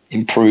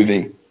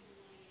improving.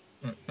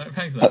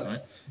 Thanks for that,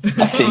 mate.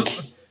 I think.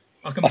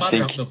 I can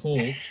butter up the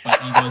Hawks, but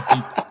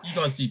you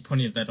guys do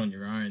plenty of that on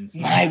your own. So.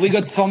 Mate, we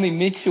got Tommy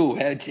Mitchell.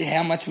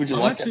 How much would you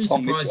like that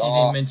Tom Mitchell?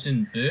 I'm actually surprised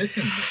you didn't mention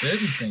Burton.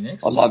 Burton's been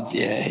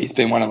excellent. He's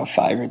been one of my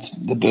favourites,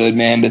 the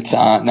Birdman. But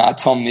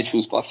Tom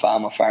Mitchell's by far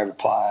my favourite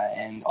player.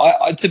 And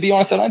to be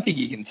honest, I don't think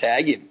you can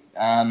tag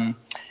him.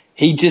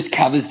 He just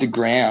covers the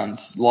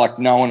grounds like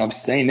no one I've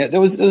seen.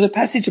 There was a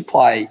passage of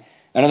play.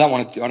 And I don't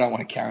want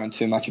to carry on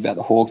too much about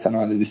the Hawks. I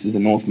know that this is a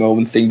North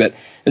Melbourne thing, but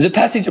there's a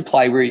passage of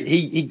play where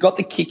he got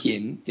the kick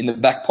in the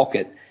back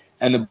pocket,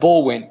 and the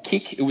ball went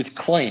kick. It was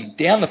clean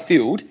down the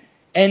field,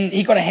 and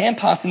he got a hand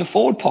pass in the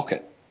forward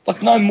pocket,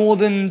 like no more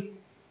than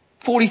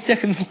 40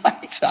 seconds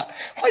later.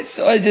 I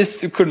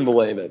just couldn't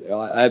believe it.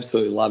 I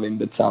absolutely love him.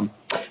 But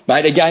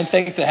mate, again,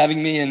 thanks for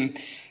having me. And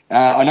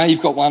I know you've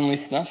got one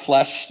listener,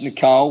 Flash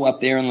Nicole, up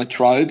there in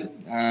Latrobe.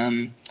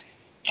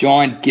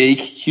 Giant geek,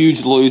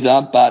 huge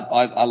loser, but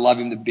I love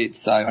him to bits,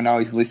 so I know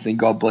he's listening.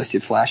 God bless you,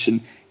 Flash, and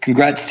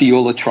congrats to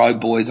your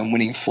Latrobe boys on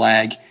winning a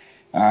flag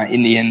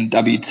in the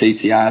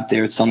NWTCR up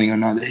there. It's something I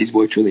know that he's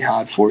worked really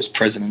hard for as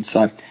president,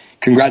 so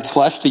congrats,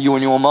 Flash, to you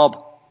and your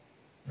mob.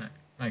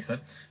 Thanks,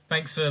 Ed.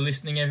 Thanks for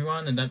listening,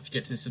 everyone, and don't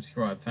forget to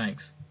subscribe.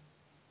 Thanks.